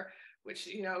guitar, which,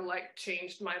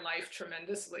 changed my life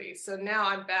tremendously. So now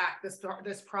I'm back. This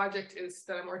project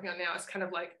that I'm working on now is kind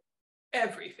of like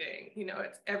everything,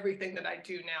 it's everything that I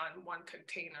do now in one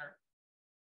container.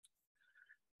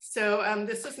 So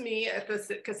this is me at the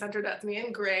Sitka Center. That's me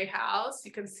in Gray House.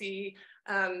 You can see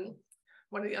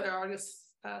one of the other artists'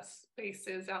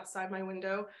 spaces outside my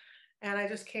window. And I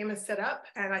just came and set up,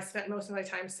 and I spent most of my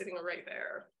time sitting right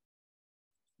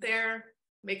there,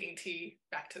 making tea,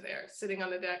 back to there, sitting on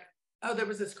the deck. Oh, there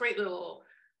was this great little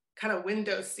kind of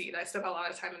window seat. I spent a lot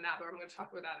of time in that, but I'm going to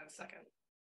talk about that in a second.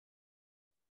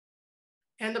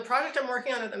 And the project I'm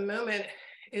working on at the moment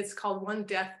is called One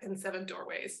Death in 7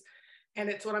 Doorways. And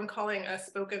it's what I'm calling a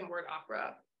spoken word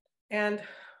opera. And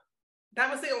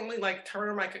that was the only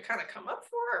term I could kind of come up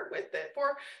for,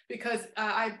 because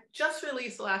I just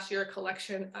released last year a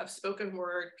collection of spoken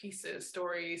word pieces,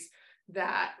 stories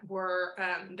that were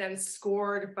then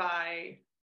scored by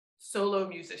solo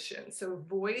musicians. So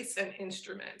voice and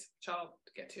instrument, which I'll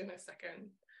get to in a second.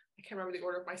 I can't remember the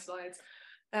order of my slides.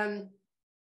 And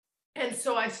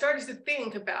so I started to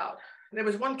think about, there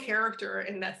was one character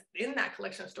in that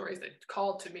collection of stories that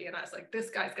called to me, and I was like, this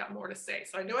guy's got more to say.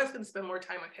 So I knew I was going to spend more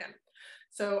time with him.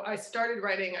 So I started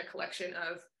writing a collection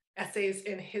of essays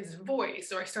in his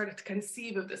voice, or I started to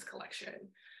conceive of this collection.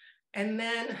 And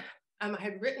then I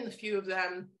had written a few of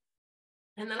them,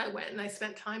 and then I went and I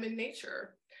spent time in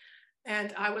nature.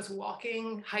 And I was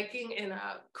hiking in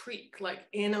a creek, like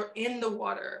in the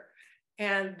water.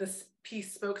 And this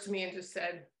piece spoke to me and just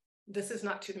said, this is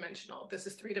not 2-dimensional. This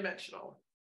is 3-dimensional.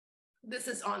 This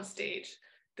is on stage.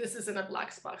 This isn't a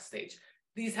black box stage.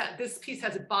 This piece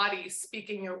has bodies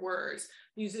speaking your words,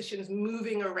 musicians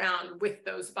moving around with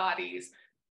those bodies.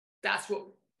 That's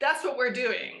what we're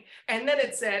doing. And then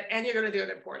it said, and you're going to do it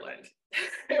in Portland.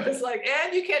 It was like,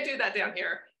 and you can't do that down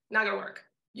here. Not going to work.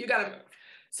 You got to move.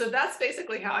 So that's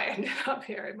basically how I ended up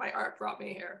here, and my art brought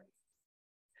me here.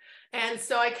 And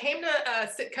so I came to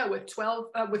Sitka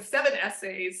with 7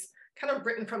 essays, kind of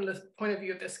written from the point of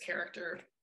view of this character.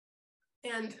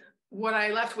 And what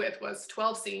I left with was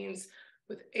 12 scenes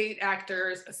with 8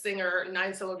 actors, a singer,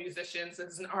 9 solo musicians.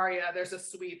 There's an aria, there's a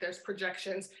suite, there's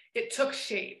projections. It took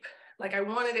shape. Like I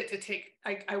wanted it to take,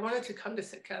 I wanted to come to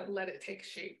Sitka, let it take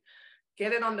shape,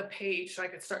 get it on the page so I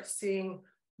could start seeing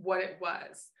what it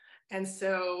was. And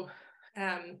so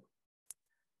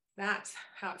that's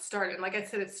how it started. And like I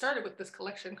said, it started with this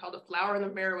collection called A Flower in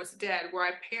the Mirror Was Dead, where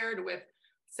I paired with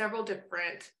several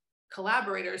different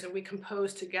collaborators and we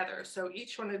composed together. So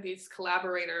each one of these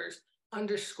collaborators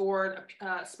underscored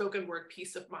a spoken word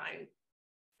piece of mine.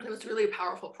 And it was really a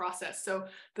powerful process. So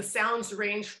the sounds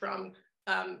range from,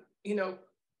 you know,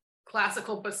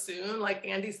 classical bassoon, like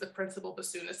Andy's the principal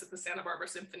bassoonist at the Santa Barbara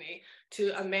Symphony,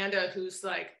 to Amanda, who's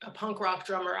like a punk rock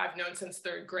drummer I've known since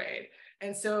 3rd grade.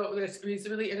 And so there's these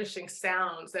really interesting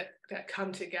sounds that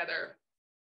come together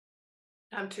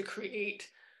to create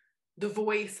the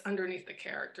voice underneath the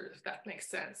characters, if that makes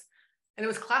sense. And it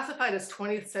was classified as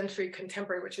 20th century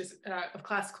contemporary, which is of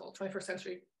classical, 21st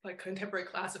century, like contemporary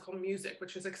classical music,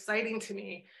 which was exciting to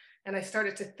me. And I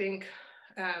started to think,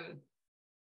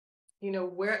 you know,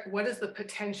 what is the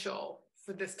potential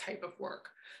for this type of work?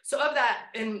 So of that,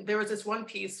 and there was this one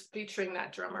piece featuring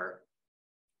that drummer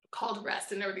called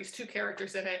Rest, and there were these 2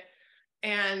 characters in it.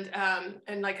 And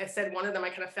like I said, one of them I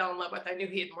kind of fell in love with. I knew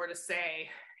he had more to say.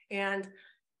 And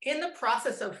in the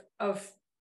process of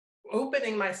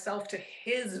opening myself to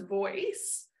his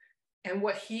voice and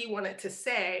what he wanted to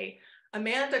say,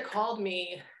 Amanda called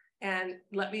me and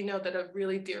let me know that a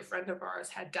really dear friend of ours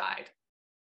had died.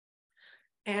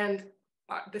 And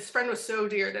this friend was so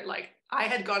dear that like I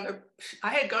had gone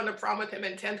to prom with him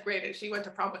in 10th grade and she went to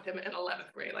prom with him in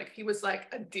 11th grade. Like he was like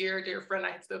a dear, dear friend.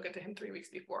 I had spoken to him 3 weeks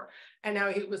before. And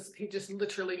now he just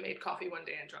literally made coffee one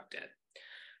day and dropped dead.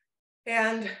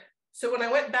 And so when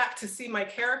I went back to see my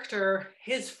character,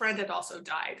 his friend had also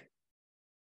died.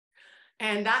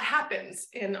 And that happens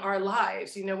in our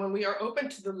lives. You know, when we are open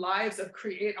to the lives of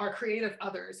our creative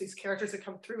others, these characters that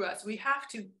come through us, we have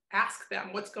to ask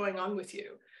them, what's going on with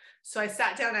you? So I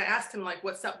sat down and I asked him, like,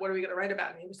 what's up? What are we going to write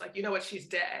about? And he was like, you know what? She's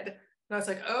dead. And I was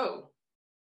like, oh,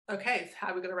 okay. So how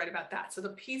are we going to write about that? So the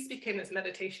piece became this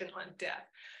meditation on death.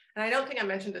 And I don't think I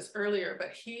mentioned this earlier,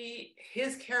 but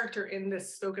his character in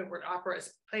this spoken word opera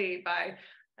is played by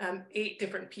 8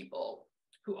 different people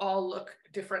who all look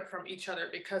different from each other,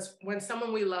 because when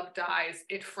someone we love dies,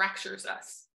 it fractures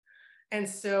us. And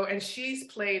she's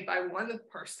played by one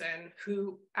person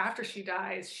who, after she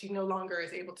dies, she no longer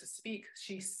is able to speak,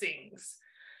 she sings.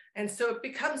 And so it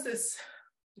becomes this,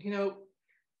 you know,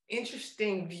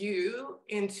 interesting view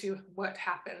into what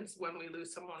happens when we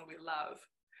lose someone we love.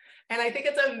 And I think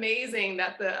it's amazing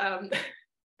that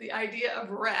the idea of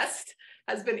rest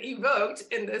has been evoked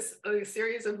in this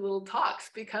series of little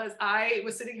talks, because I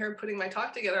was sitting here putting my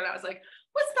talk together and I was like,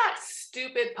 what's that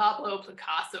stupid Pablo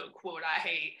Picasso quote I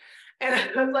hate? And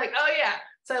I was like, oh yeah.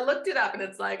 So I looked it up and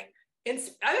it's like, I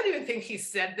don't even think he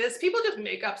said this. People just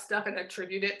make up stuff and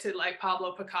attribute it to like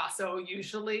Pablo Picasso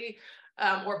usually,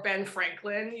 or Ben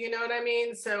Franklin, you know what I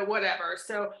mean? So whatever.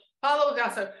 So Pablo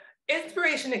Picasso,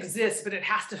 inspiration exists, but it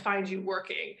has to find you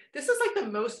working. This is like the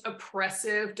most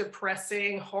oppressive,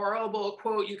 depressing, horrible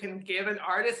quote you can give an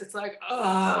artist. It's like,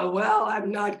 oh, well,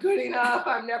 I'm not good enough.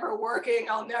 I'm never working.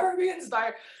 I'll never be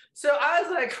inspired. So I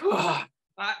was like, oh,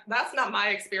 that's not my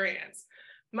experience.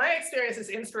 My experience is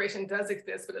inspiration does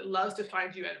exist, but it loves to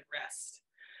find you at rest.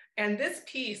 And this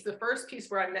piece, the first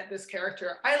piece where I met this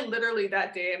character, I literally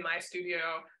that day in my studio,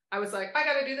 I was like, I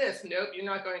got to do this. Nope, you're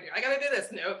not going to. I got to do this.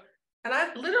 Nope. And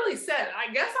I literally said,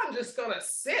 I guess I'm just going to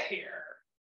sit here.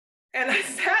 And I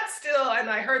sat still and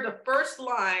I heard the first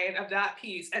line of that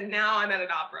piece. And now I'm at an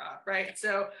opera, right?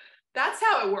 So that's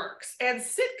how it works. And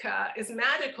Sitka is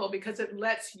magical because it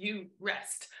lets you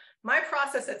rest. My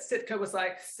process at Sitka was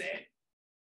like, sit.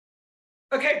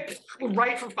 Okay,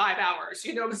 write for 5 hours.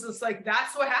 You know, it was just like,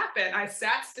 that's what happened. I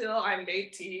sat still, I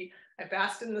made tea, I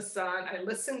basked in the sun, I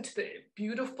listened to the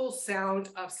beautiful sound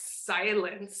of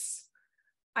silence.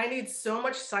 I need so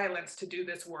much silence to do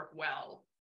this work well.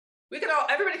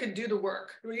 Everybody could do the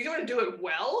work. When you want to do it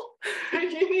well,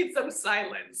 you need some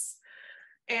silence.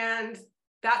 And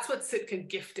that's what Sitka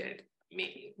gifted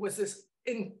me, was this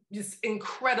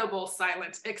incredible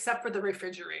silence, except for the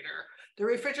refrigerator. The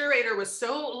refrigerator was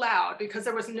so loud because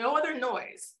there was no other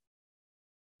noise.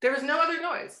 There was no other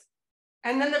noise.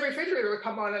 And then the refrigerator would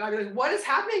come on and I'd be like, what is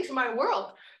happening to my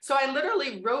world? So I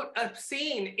literally wrote a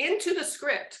scene into the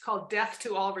script called Death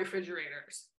to All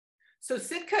Refrigerators. So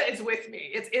Sitka is with me.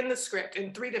 It's in the script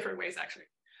in 3 different ways, actually.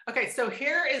 Okay, so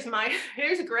here's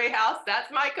a gray house.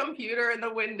 That's my computer in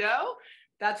the window.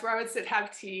 That's where I would sit,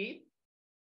 have tea.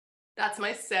 That's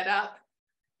my setup.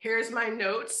 Here's my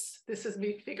notes. This is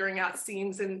me figuring out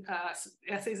scenes and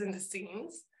essays into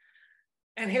scenes.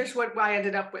 And here's what I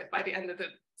ended up with by the end of the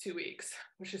 2 weeks,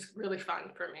 which is really fun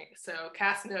for me. So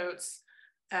cast notes.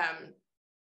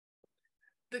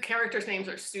 The characters' names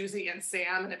are Susie and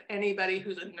Sam. And if anybody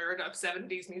who's a nerd of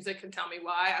 70s music can tell me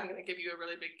why, I'm going to give you a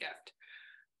really big gift.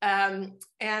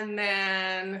 And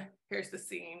then here's the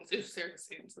scenes. Oops, here's the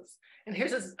scenes. And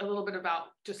here's a little bit about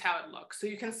just how it looks. So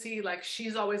you can see like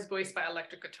she's always voiced by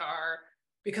electric guitar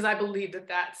because I believe that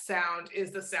that sound is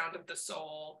the sound of the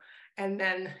soul. And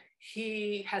then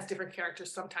he has different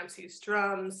characters. Sometimes he's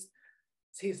drums.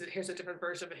 Here's a different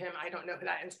version of him. I don't know who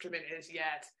that instrument is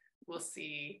yet. We'll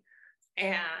see.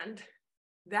 And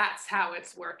that's how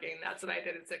it's working. That's what I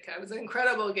did at Sitka. It was an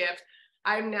incredible gift.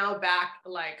 I'm now back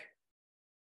like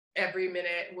every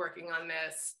minute working on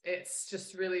this. It's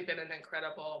just really been an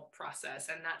incredible process,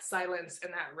 and that silence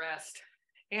and that rest.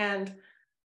 And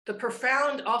the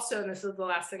profound also, and this is the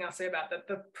last thing I'll say about that,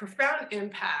 the profound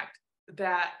impact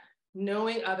that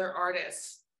knowing other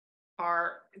artists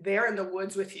are there in the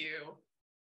woods with you,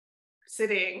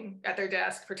 sitting at their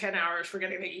desk for 10 hours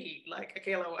forgetting to eat, like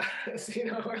Akela was, you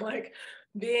know, or like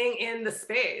being in the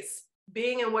space,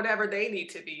 being in whatever they need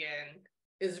to be in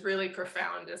is really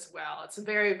profound as well. It's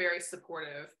very, very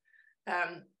supportive.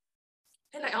 And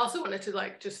I also wanted to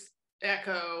like just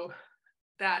echo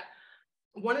that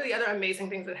one of the other amazing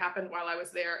things that happened while I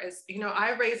was there is, you know,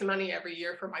 I raise money every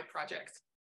year for my projects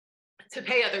to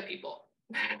pay other people,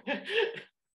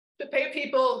 to pay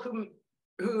people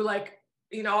who like,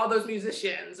 you know, all those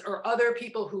musicians or other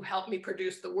people who help me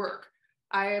produce the work.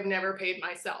 I have never paid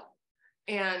myself.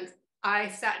 And I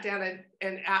sat down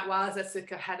and while I was at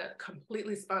Sitka, had a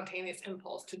completely spontaneous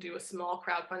impulse to do a small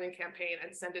crowdfunding campaign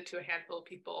and send it to a handful of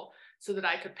people so that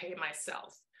I could pay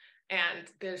myself. And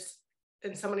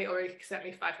somebody already sent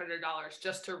me $500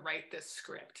 just to write this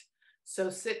script. So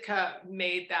Sitka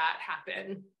made that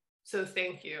happen. So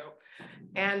thank you.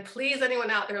 And please, anyone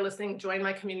out there listening, join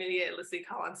my community at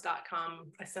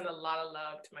LicityCollins.com. I send a lot of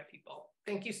love to my people.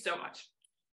 Thank you so much.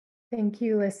 Thank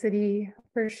you, Licity,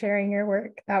 for sharing your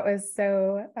work. That was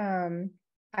so,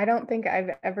 I don't think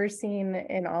I've ever seen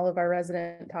in all of our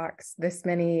resident talks this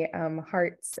many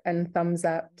hearts and thumbs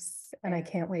ups, and I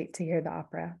can't wait to hear the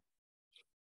opera.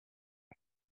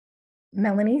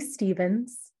 Melanie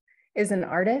Stevens is an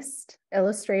artist,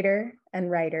 illustrator, and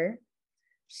writer.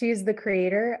 She is the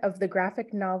creator of the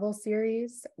graphic novel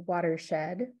series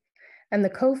Watershed and the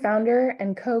co-founder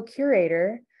and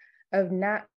co-curator of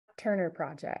Nat Turner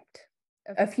Project,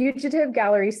 a fugitive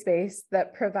gallery space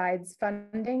that provides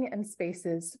funding and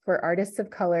spaces for artists of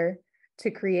color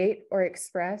to create or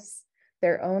express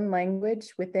their own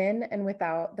language within and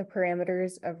without the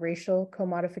parameters of racial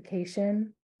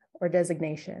commodification or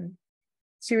designation.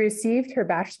 She received her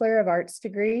Bachelor of Arts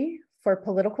degree for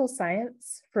political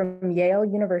science from Yale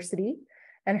University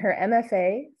and her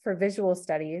MFA for visual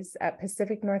studies at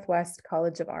Pacific Northwest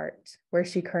College of Art, where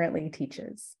she currently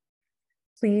teaches.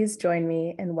 Please join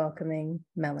me in welcoming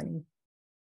Melanie.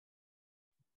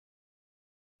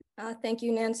 Thank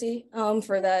you, Nancy,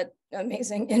 for that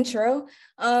amazing intro.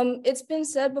 It's been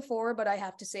said before, but I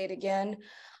have to say it again.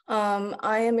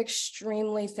 I am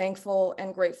extremely thankful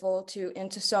and grateful to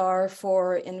Intisar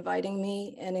for inviting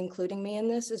me and including me in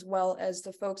this, as well as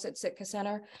the folks at Sitka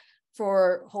Center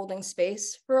for holding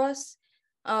space for us.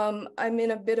 I'm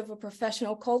in a bit of a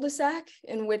professional cul-de-sac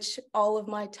in which all of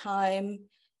my time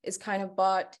is kind of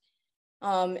bought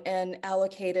and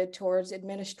allocated towards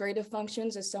administrative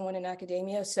functions as someone in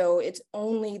academia. So it's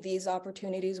only these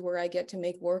opportunities where I get to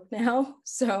make work now.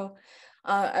 So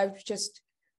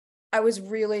I was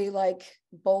really like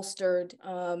bolstered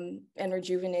and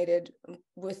rejuvenated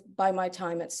by my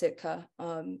time at Sitka.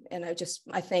 And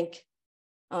I thank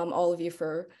all of you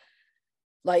for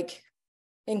like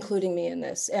including me in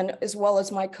this, and as well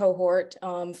as my cohort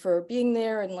for being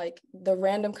there, and like the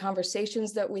random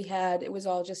conversations that we had. It was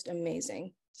all just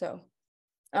amazing. So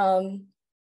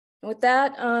with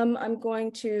that, I'm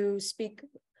going to speak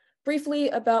briefly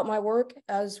about my work,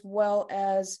 as well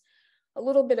as a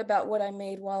little bit about what I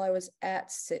made while I was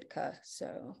at Sitka.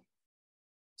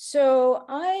 So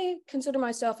I consider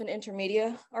myself an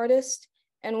intermedia artist.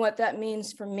 And what that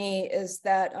means for me is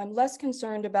that I'm less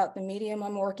concerned about the medium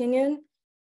I'm working in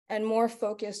and more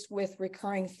focused with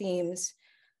recurring themes.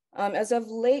 As of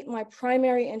late, my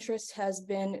primary interest has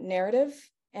been narrative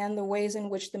and the ways in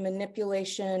which the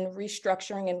manipulation,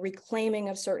 restructuring, and reclaiming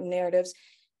of certain narratives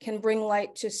can bring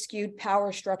light to skewed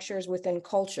power structures within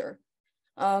culture.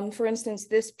 For instance,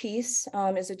 this piece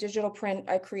is a digital print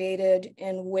I created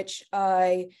in which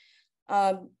I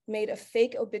made a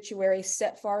fake obituary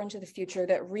set far into the future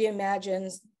that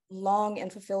reimagines long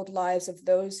and fulfilled lives of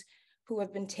those who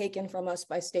have been taken from us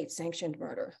by state-sanctioned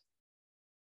murder.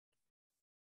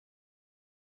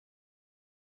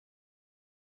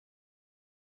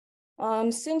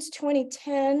 Since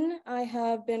 2010, I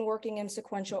have been working in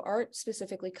sequential art,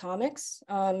 specifically comics.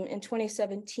 In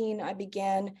 2017, I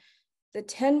began the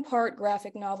 10-part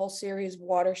graphic novel series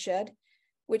Watershed,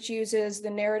 which uses the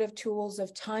narrative tools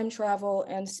of time travel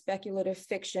and speculative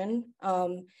fiction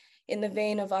in the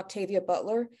vein of Octavia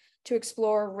Butler to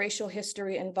explore racial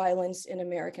history and violence in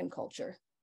American culture.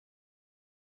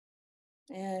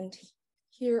 And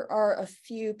here are a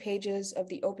few pages of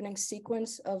the opening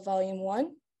sequence of Volume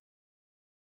 1.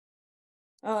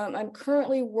 I'm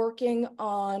currently working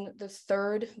on the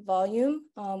 3rd volume,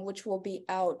 which will be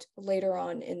out later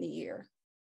on in the year.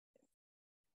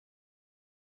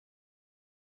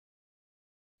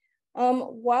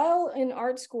 While in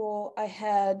art school, I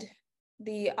had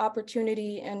the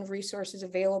opportunity and resources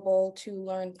available to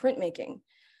learn printmaking,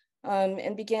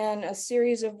 and began a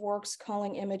series of works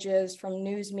calling images from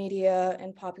news media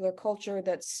and popular culture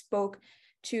that spoke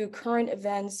to current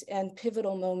events and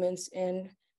pivotal moments in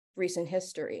recent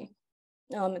history.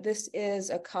 This is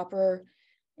a copper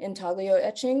intaglio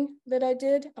etching that I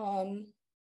did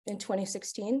in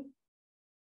 2016.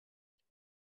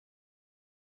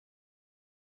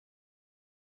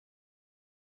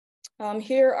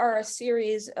 Here are a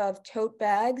series of tote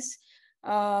bags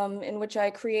in which I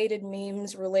created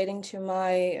memes relating to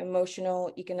my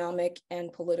emotional, economic,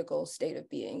 and political state of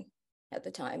being at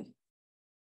the time.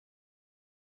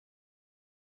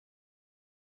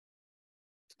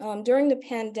 During the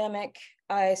pandemic,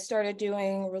 I started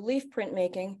doing relief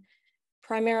printmaking,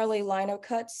 primarily lino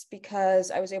cuts,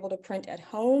 because I was able to print at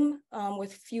home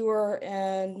with fewer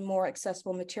and more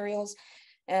accessible materials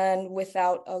and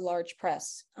without a large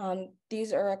press.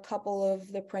 These are a couple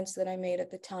of the prints that I made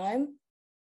at the time.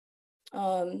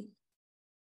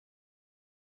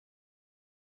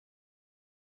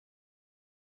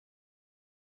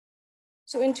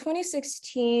 So in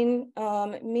 2016,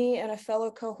 me and a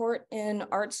fellow cohort in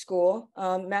art school,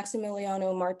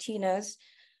 Maximiliano Martinez,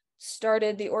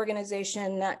 started the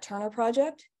organization Nat Turner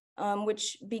Project,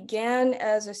 which began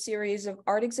as a series of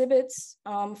art exhibits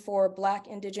for Black,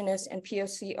 Indigenous, and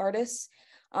POC artists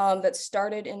that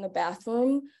started in the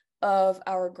bathroom of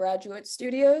our graduate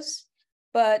studios,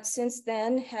 but since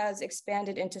then has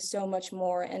expanded into so much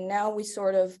more. And now we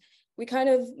kind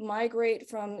of migrate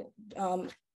from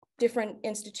different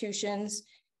institutions,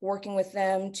 working with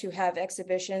them to have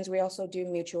exhibitions. We also do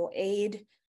mutual aid.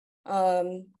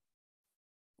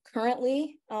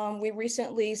 Currently, we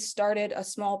recently started a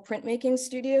small printmaking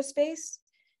studio space,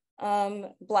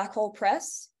 Black Hole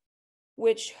Press,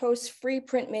 which hosts free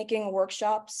printmaking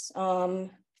workshops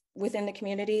within the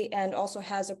community and also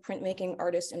has a printmaking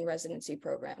artist in residency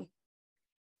program.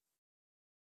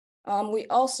 We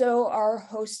also are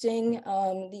hosting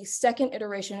the 2nd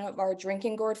iteration of our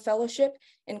Drinking Gourd Fellowship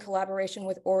in collaboration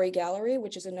with Ori Gallery,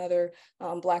 which is another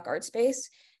Black art space.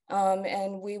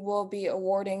 And we will be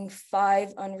awarding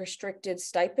 5 unrestricted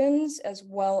stipends, as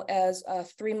well as a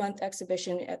 3-month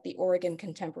exhibition at the Oregon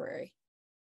Contemporary.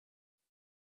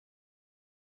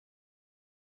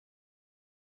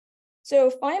 So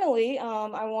finally,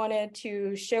 I wanted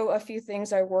to show a few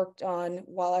things I worked on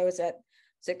while I was at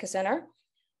Sitka Center.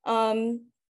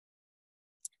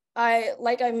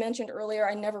 Like I mentioned earlier,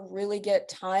 I never really get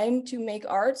time to make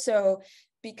art. So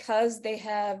because they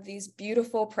have these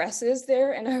beautiful presses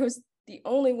there, and I was the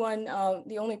only one,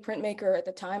 the only printmaker at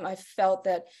the time, I felt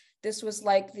that this was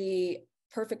like the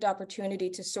perfect opportunity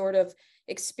to sort of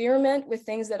experiment with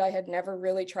things that I had never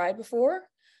really tried before.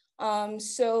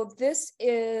 So this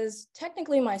is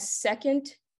technically my 2nd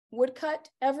woodcut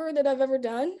ever that I've ever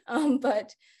done,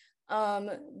 but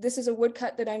this is a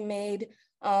woodcut that I made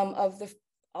of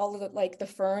all of the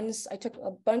ferns. I took a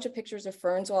bunch of pictures of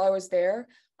ferns while I was there.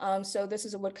 So this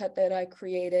is a woodcut that I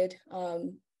created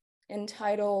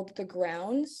entitled The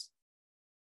Grounds.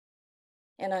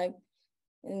 And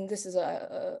this is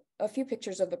a few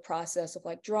pictures of the process of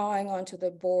like drawing onto the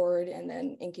board and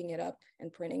then inking it up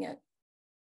and printing it.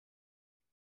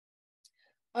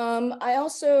 I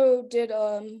also did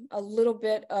a little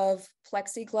bit of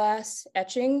plexiglass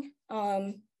etching,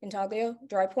 intaglio,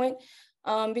 dry point,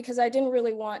 because I didn't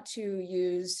really want to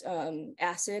use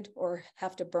acid or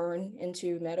have to burn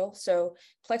into metal. So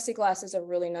plexiglass is a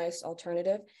really nice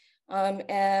alternative.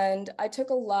 And I took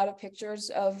a lot of pictures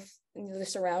of the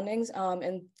surroundings,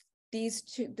 and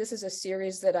this is a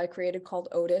series that I created called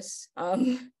Otis.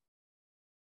 And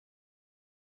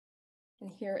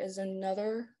here is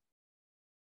another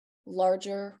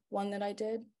larger one that I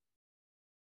did.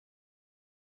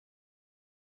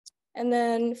 And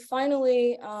then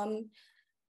finally,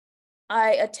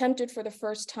 I attempted for the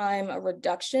first time a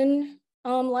reduction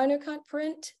liner cut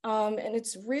print, and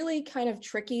it's really kind of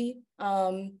tricky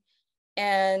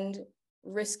and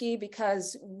risky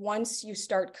because once you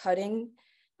start cutting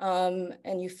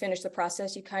and you finish the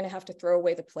process, you kind of have to throw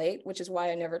away the plate, which is why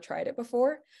I never tried it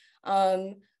before.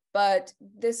 But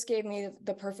this gave me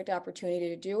the perfect opportunity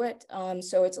to do it.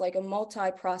 So it's like a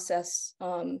multi-process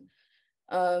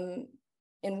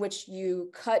in which you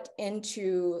cut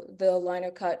into the liner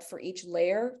cut for each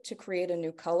layer to create a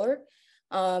new color.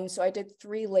 So I did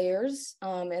 3 layers,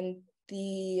 and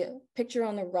the picture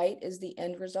on the right is the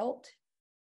end result.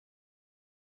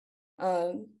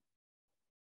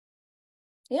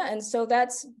 Yeah, and so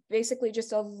that's basically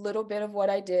just a little bit of what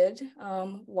I did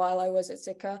while I was at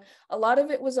Sitka. A lot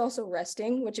of it was also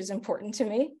resting, which is important to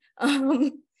me,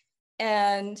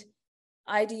 and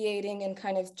ideating and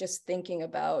kind of just thinking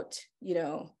about, you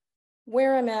know,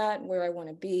 where I'm at, where I want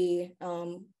to be,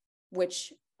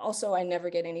 which also I never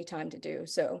get any time to do.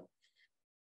 So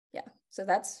yeah, so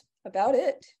that's about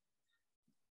it.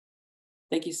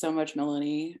 Thank you so much,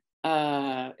 Melanie.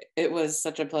 It was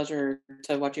such a pleasure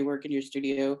to watch you work in your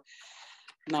studio.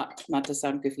 Not to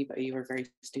sound goofy, but you were very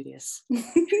studious.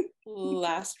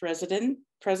 Last presenter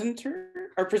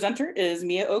is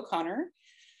Mia O'Connor,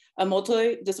 a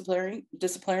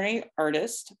multidisciplinary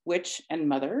artist, witch, and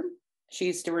mother.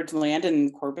 She stewards land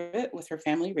in Corbett with her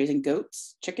family, raising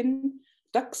goats, chicken,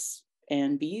 ducks,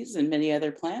 and bees, and many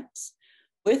other plants,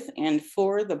 with and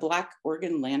for the Black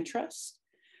Oregon Land Trust,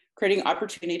 creating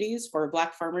opportunities for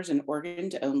Black farmers in Oregon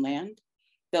to own land,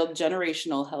 build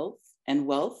generational health and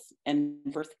wealth, and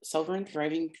birth sovereign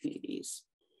thriving communities.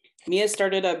 Mia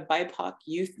started a BIPOC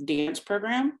youth dance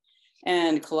program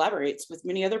and collaborates with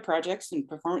many other projects and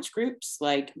performance groups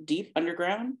like Deep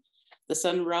Underground, the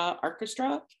Sun Ra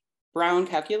Orchestra, Brown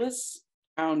Calculus,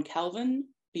 Brown Calvin,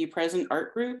 Be Present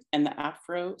Art Group, and the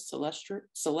Afro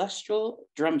Celestial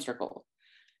Drum Circle.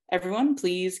 Everyone,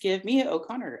 please give Mia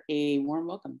O'Connor a warm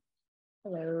welcome.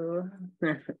 Hello.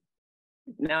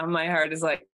 Now my heart is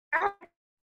like,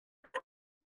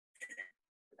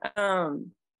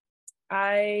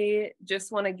 I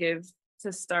just want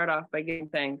to start off by giving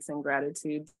thanks and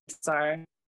gratitude to Intisar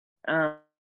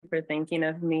for thinking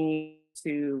of me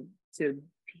to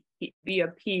be a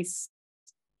piece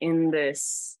in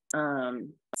this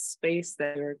space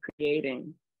that we're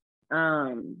creating.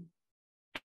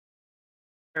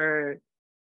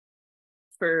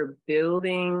 For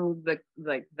building the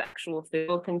actual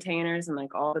physical containers and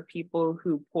like all the people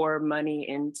who pour money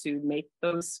in to make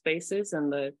those spaces,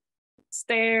 and the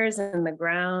stairs and the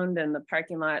ground and the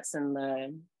parking lots and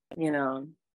the, you know,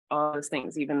 all those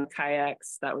things, even the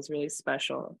kayaks. That was really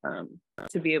special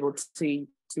to be able to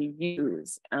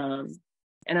use. And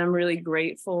I'm really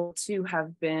grateful to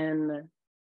have been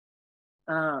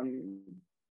on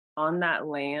that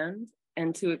land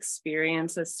and to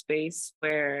experience a space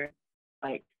where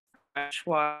like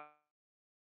freshwater,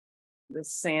 the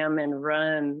salmon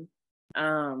run.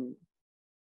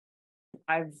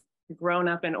 I've grown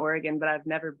up in Oregon, but I've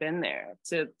never been there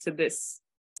to this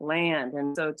land.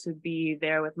 And so to be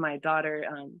there with my daughter,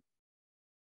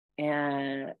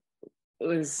 and it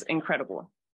was incredible.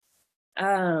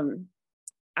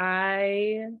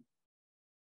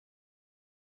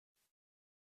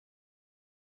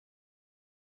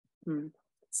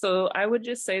 So I would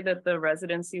just say that the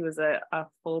residency was a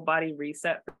full body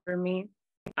reset for me.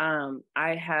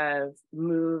 I've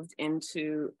moved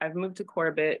to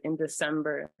Corbett in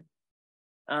December.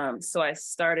 So I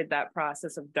started that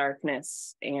process of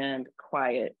darkness and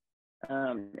quiet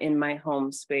in my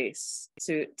home space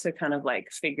to kind of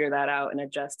like figure that out and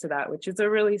adjust to that, which is a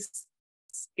really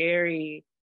scary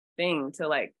thing to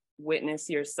like witness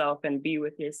yourself and be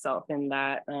with yourself in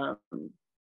that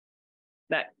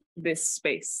this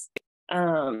space.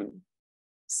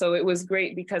 So it was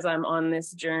great because I'm on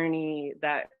this journey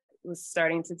that was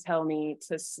starting to tell me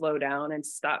to slow down and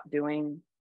stop doing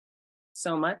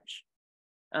so much.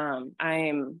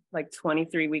 I'm like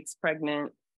 23 weeks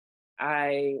pregnant.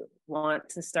 I want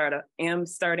to am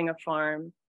starting a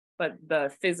farm, but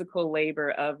the physical labor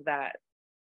of that,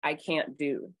 I can't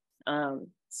do.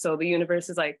 So the universe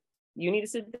is like, you need to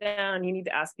sit down, you need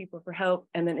to ask people for help.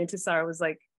 And then Intisar was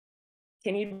like,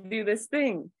 can you do this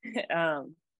thing?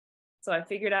 So I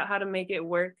figured out how to make it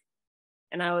work.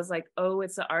 And I was like, oh,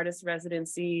 it's an artist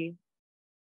residency.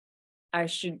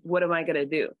 What am I gonna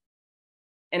do?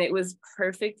 And it was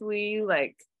perfectly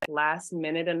like last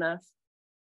minute enough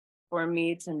for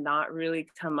me to not really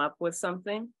come up with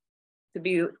something, to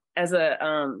be as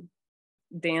a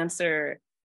dancer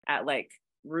at like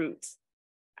root.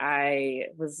 I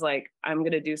was like, I'm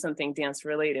going to do something dance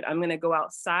related. I'm going to go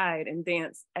outside and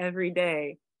dance every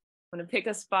day. I'm going to pick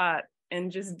a spot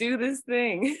and just do this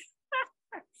thing.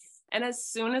 And as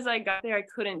soon as I got there, I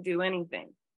couldn't do anything.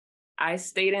 I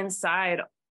stayed inside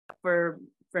for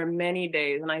many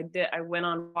days, and I went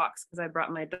on walks because I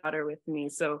brought my daughter with me.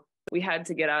 So we had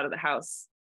to get out of the house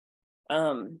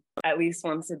at least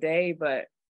once a day. But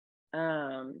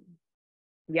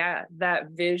yeah,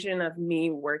 that vision of me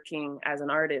working as an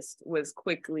artist was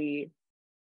quickly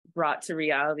brought to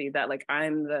reality, that like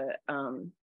I'm the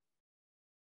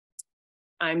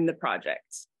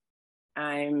project.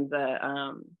 I'm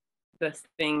the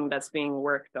thing that's being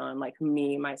worked on, like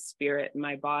me, my spirit,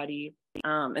 my body.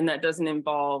 And that doesn't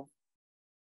involve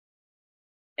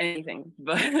anything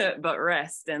but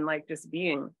rest and like just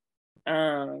being.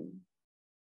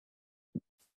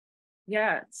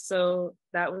 Yeah, so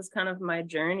that was kind of my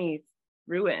journey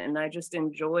through it. And I just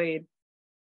enjoyed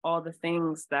all the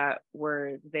things that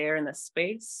were there in the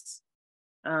space.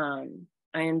 I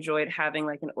enjoyed having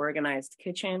like an organized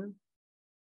kitchen.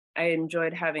 I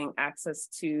enjoyed having access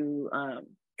to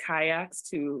kayaks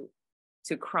to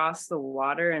cross the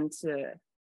water and to,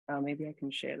 maybe I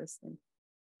can share this thing.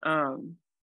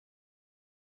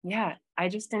 Yeah, I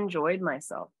just enjoyed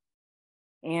myself.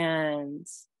 And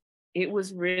it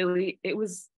was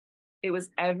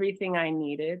everything I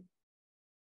needed.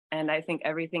 And I think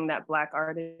everything that Black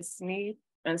artists need,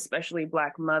 and especially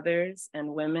Black mothers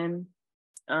and women,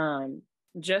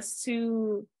 just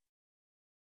to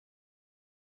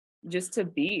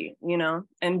be, you know,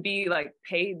 and be like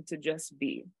paid to just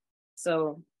be.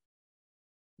 So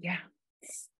yeah,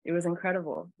 it was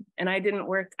incredible. And I didn't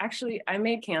work, actually, I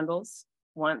made candles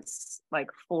once, like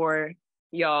for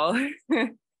y'all.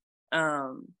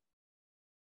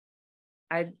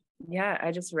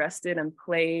 I just rested and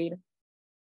played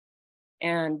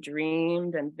and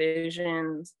dreamed and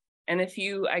visioned. And if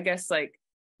you, I guess, like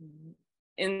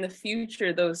in the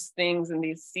future, those things and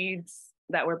these seeds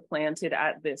that were planted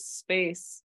at this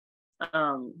space,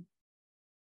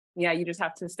 yeah, you just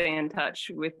have to stay in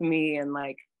touch with me and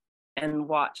like, and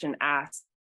watch and ask.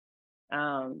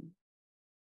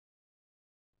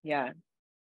 Yeah,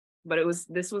 but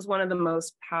this was one of the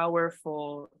most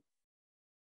powerful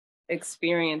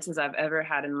experiences I've ever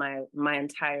had in my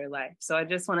entire life. So I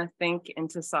just want to thank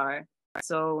Intisar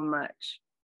so much.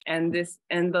 And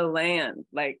the land,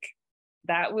 like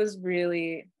that was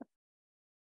really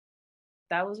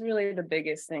the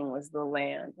biggest thing, was the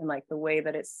land, and like the way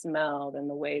that it smelled and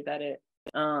the way that it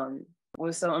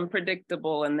was so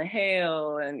unpredictable, and the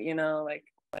hail and, you know, like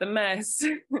the mess.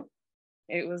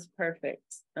 It was perfect.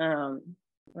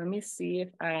 Let me see if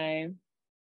I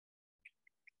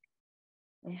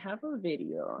have a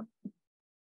video.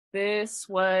 This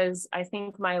was, I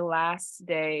think, my last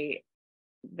day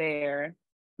there.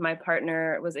 My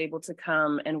partner was able to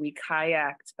come and we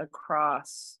kayaked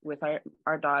across with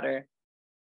our daughter.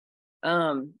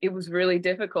 It was really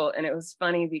difficult, and it was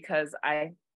funny because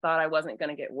I thought I wasn't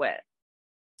gonna get wet.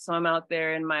 So I'm out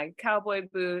there in my cowboy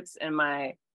boots and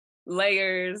my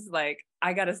layers, like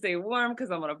I gotta stay warm because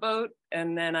I'm on a boat.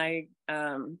 And then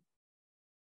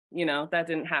you know, that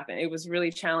didn't happen. It was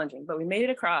really challenging, but we made it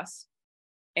across.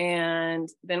 And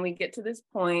then we get to this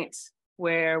point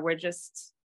where we're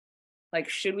just like,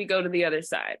 should we go to the other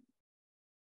side?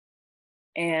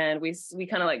 And we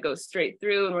kind of like go straight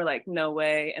through, and we're like, no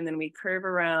way. And then we curve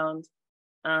around,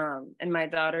 and my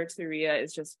daughter Taria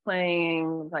is just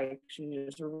playing, like she's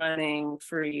just running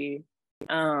free.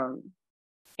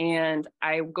 And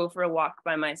I go for a walk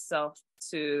by myself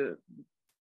to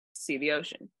see the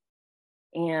ocean.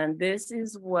 And this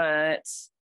is what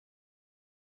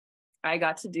I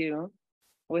got to do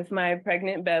with my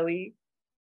pregnant belly,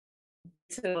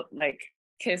 to like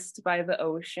kissed by the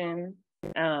ocean.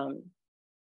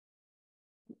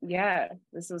 Yeah,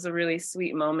 this was a really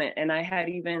sweet moment. And I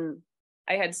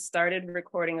had started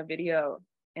recording a video,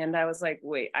 and I was like,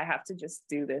 wait, I have to just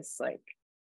do this, like,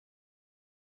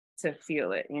 to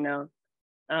feel it, you know?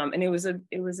 And it was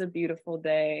a beautiful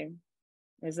day.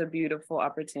 It was a beautiful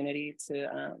opportunity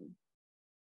to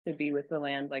be with the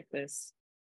land like this.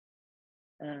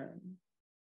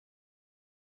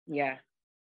 Yeah.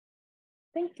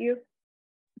 Thank you.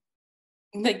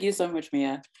 Thank you so much,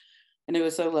 Mia. And it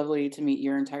was so lovely to meet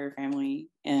your entire family.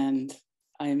 And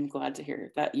I'm glad to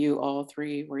hear that you all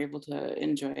three were able to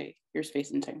enjoy your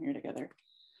space and time here together.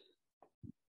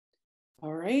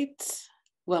 All right.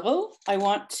 Well, I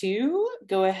want to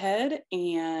go ahead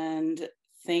and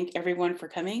thank everyone for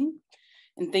coming.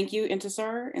 And thank you,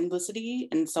 Intisar and Licity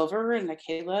and Silver and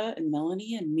Akela and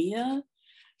Melanie and Mia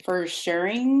for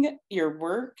sharing your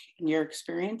work and your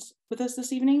experience with us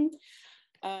this evening.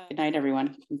 Good night,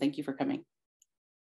 everyone, and thank you for coming.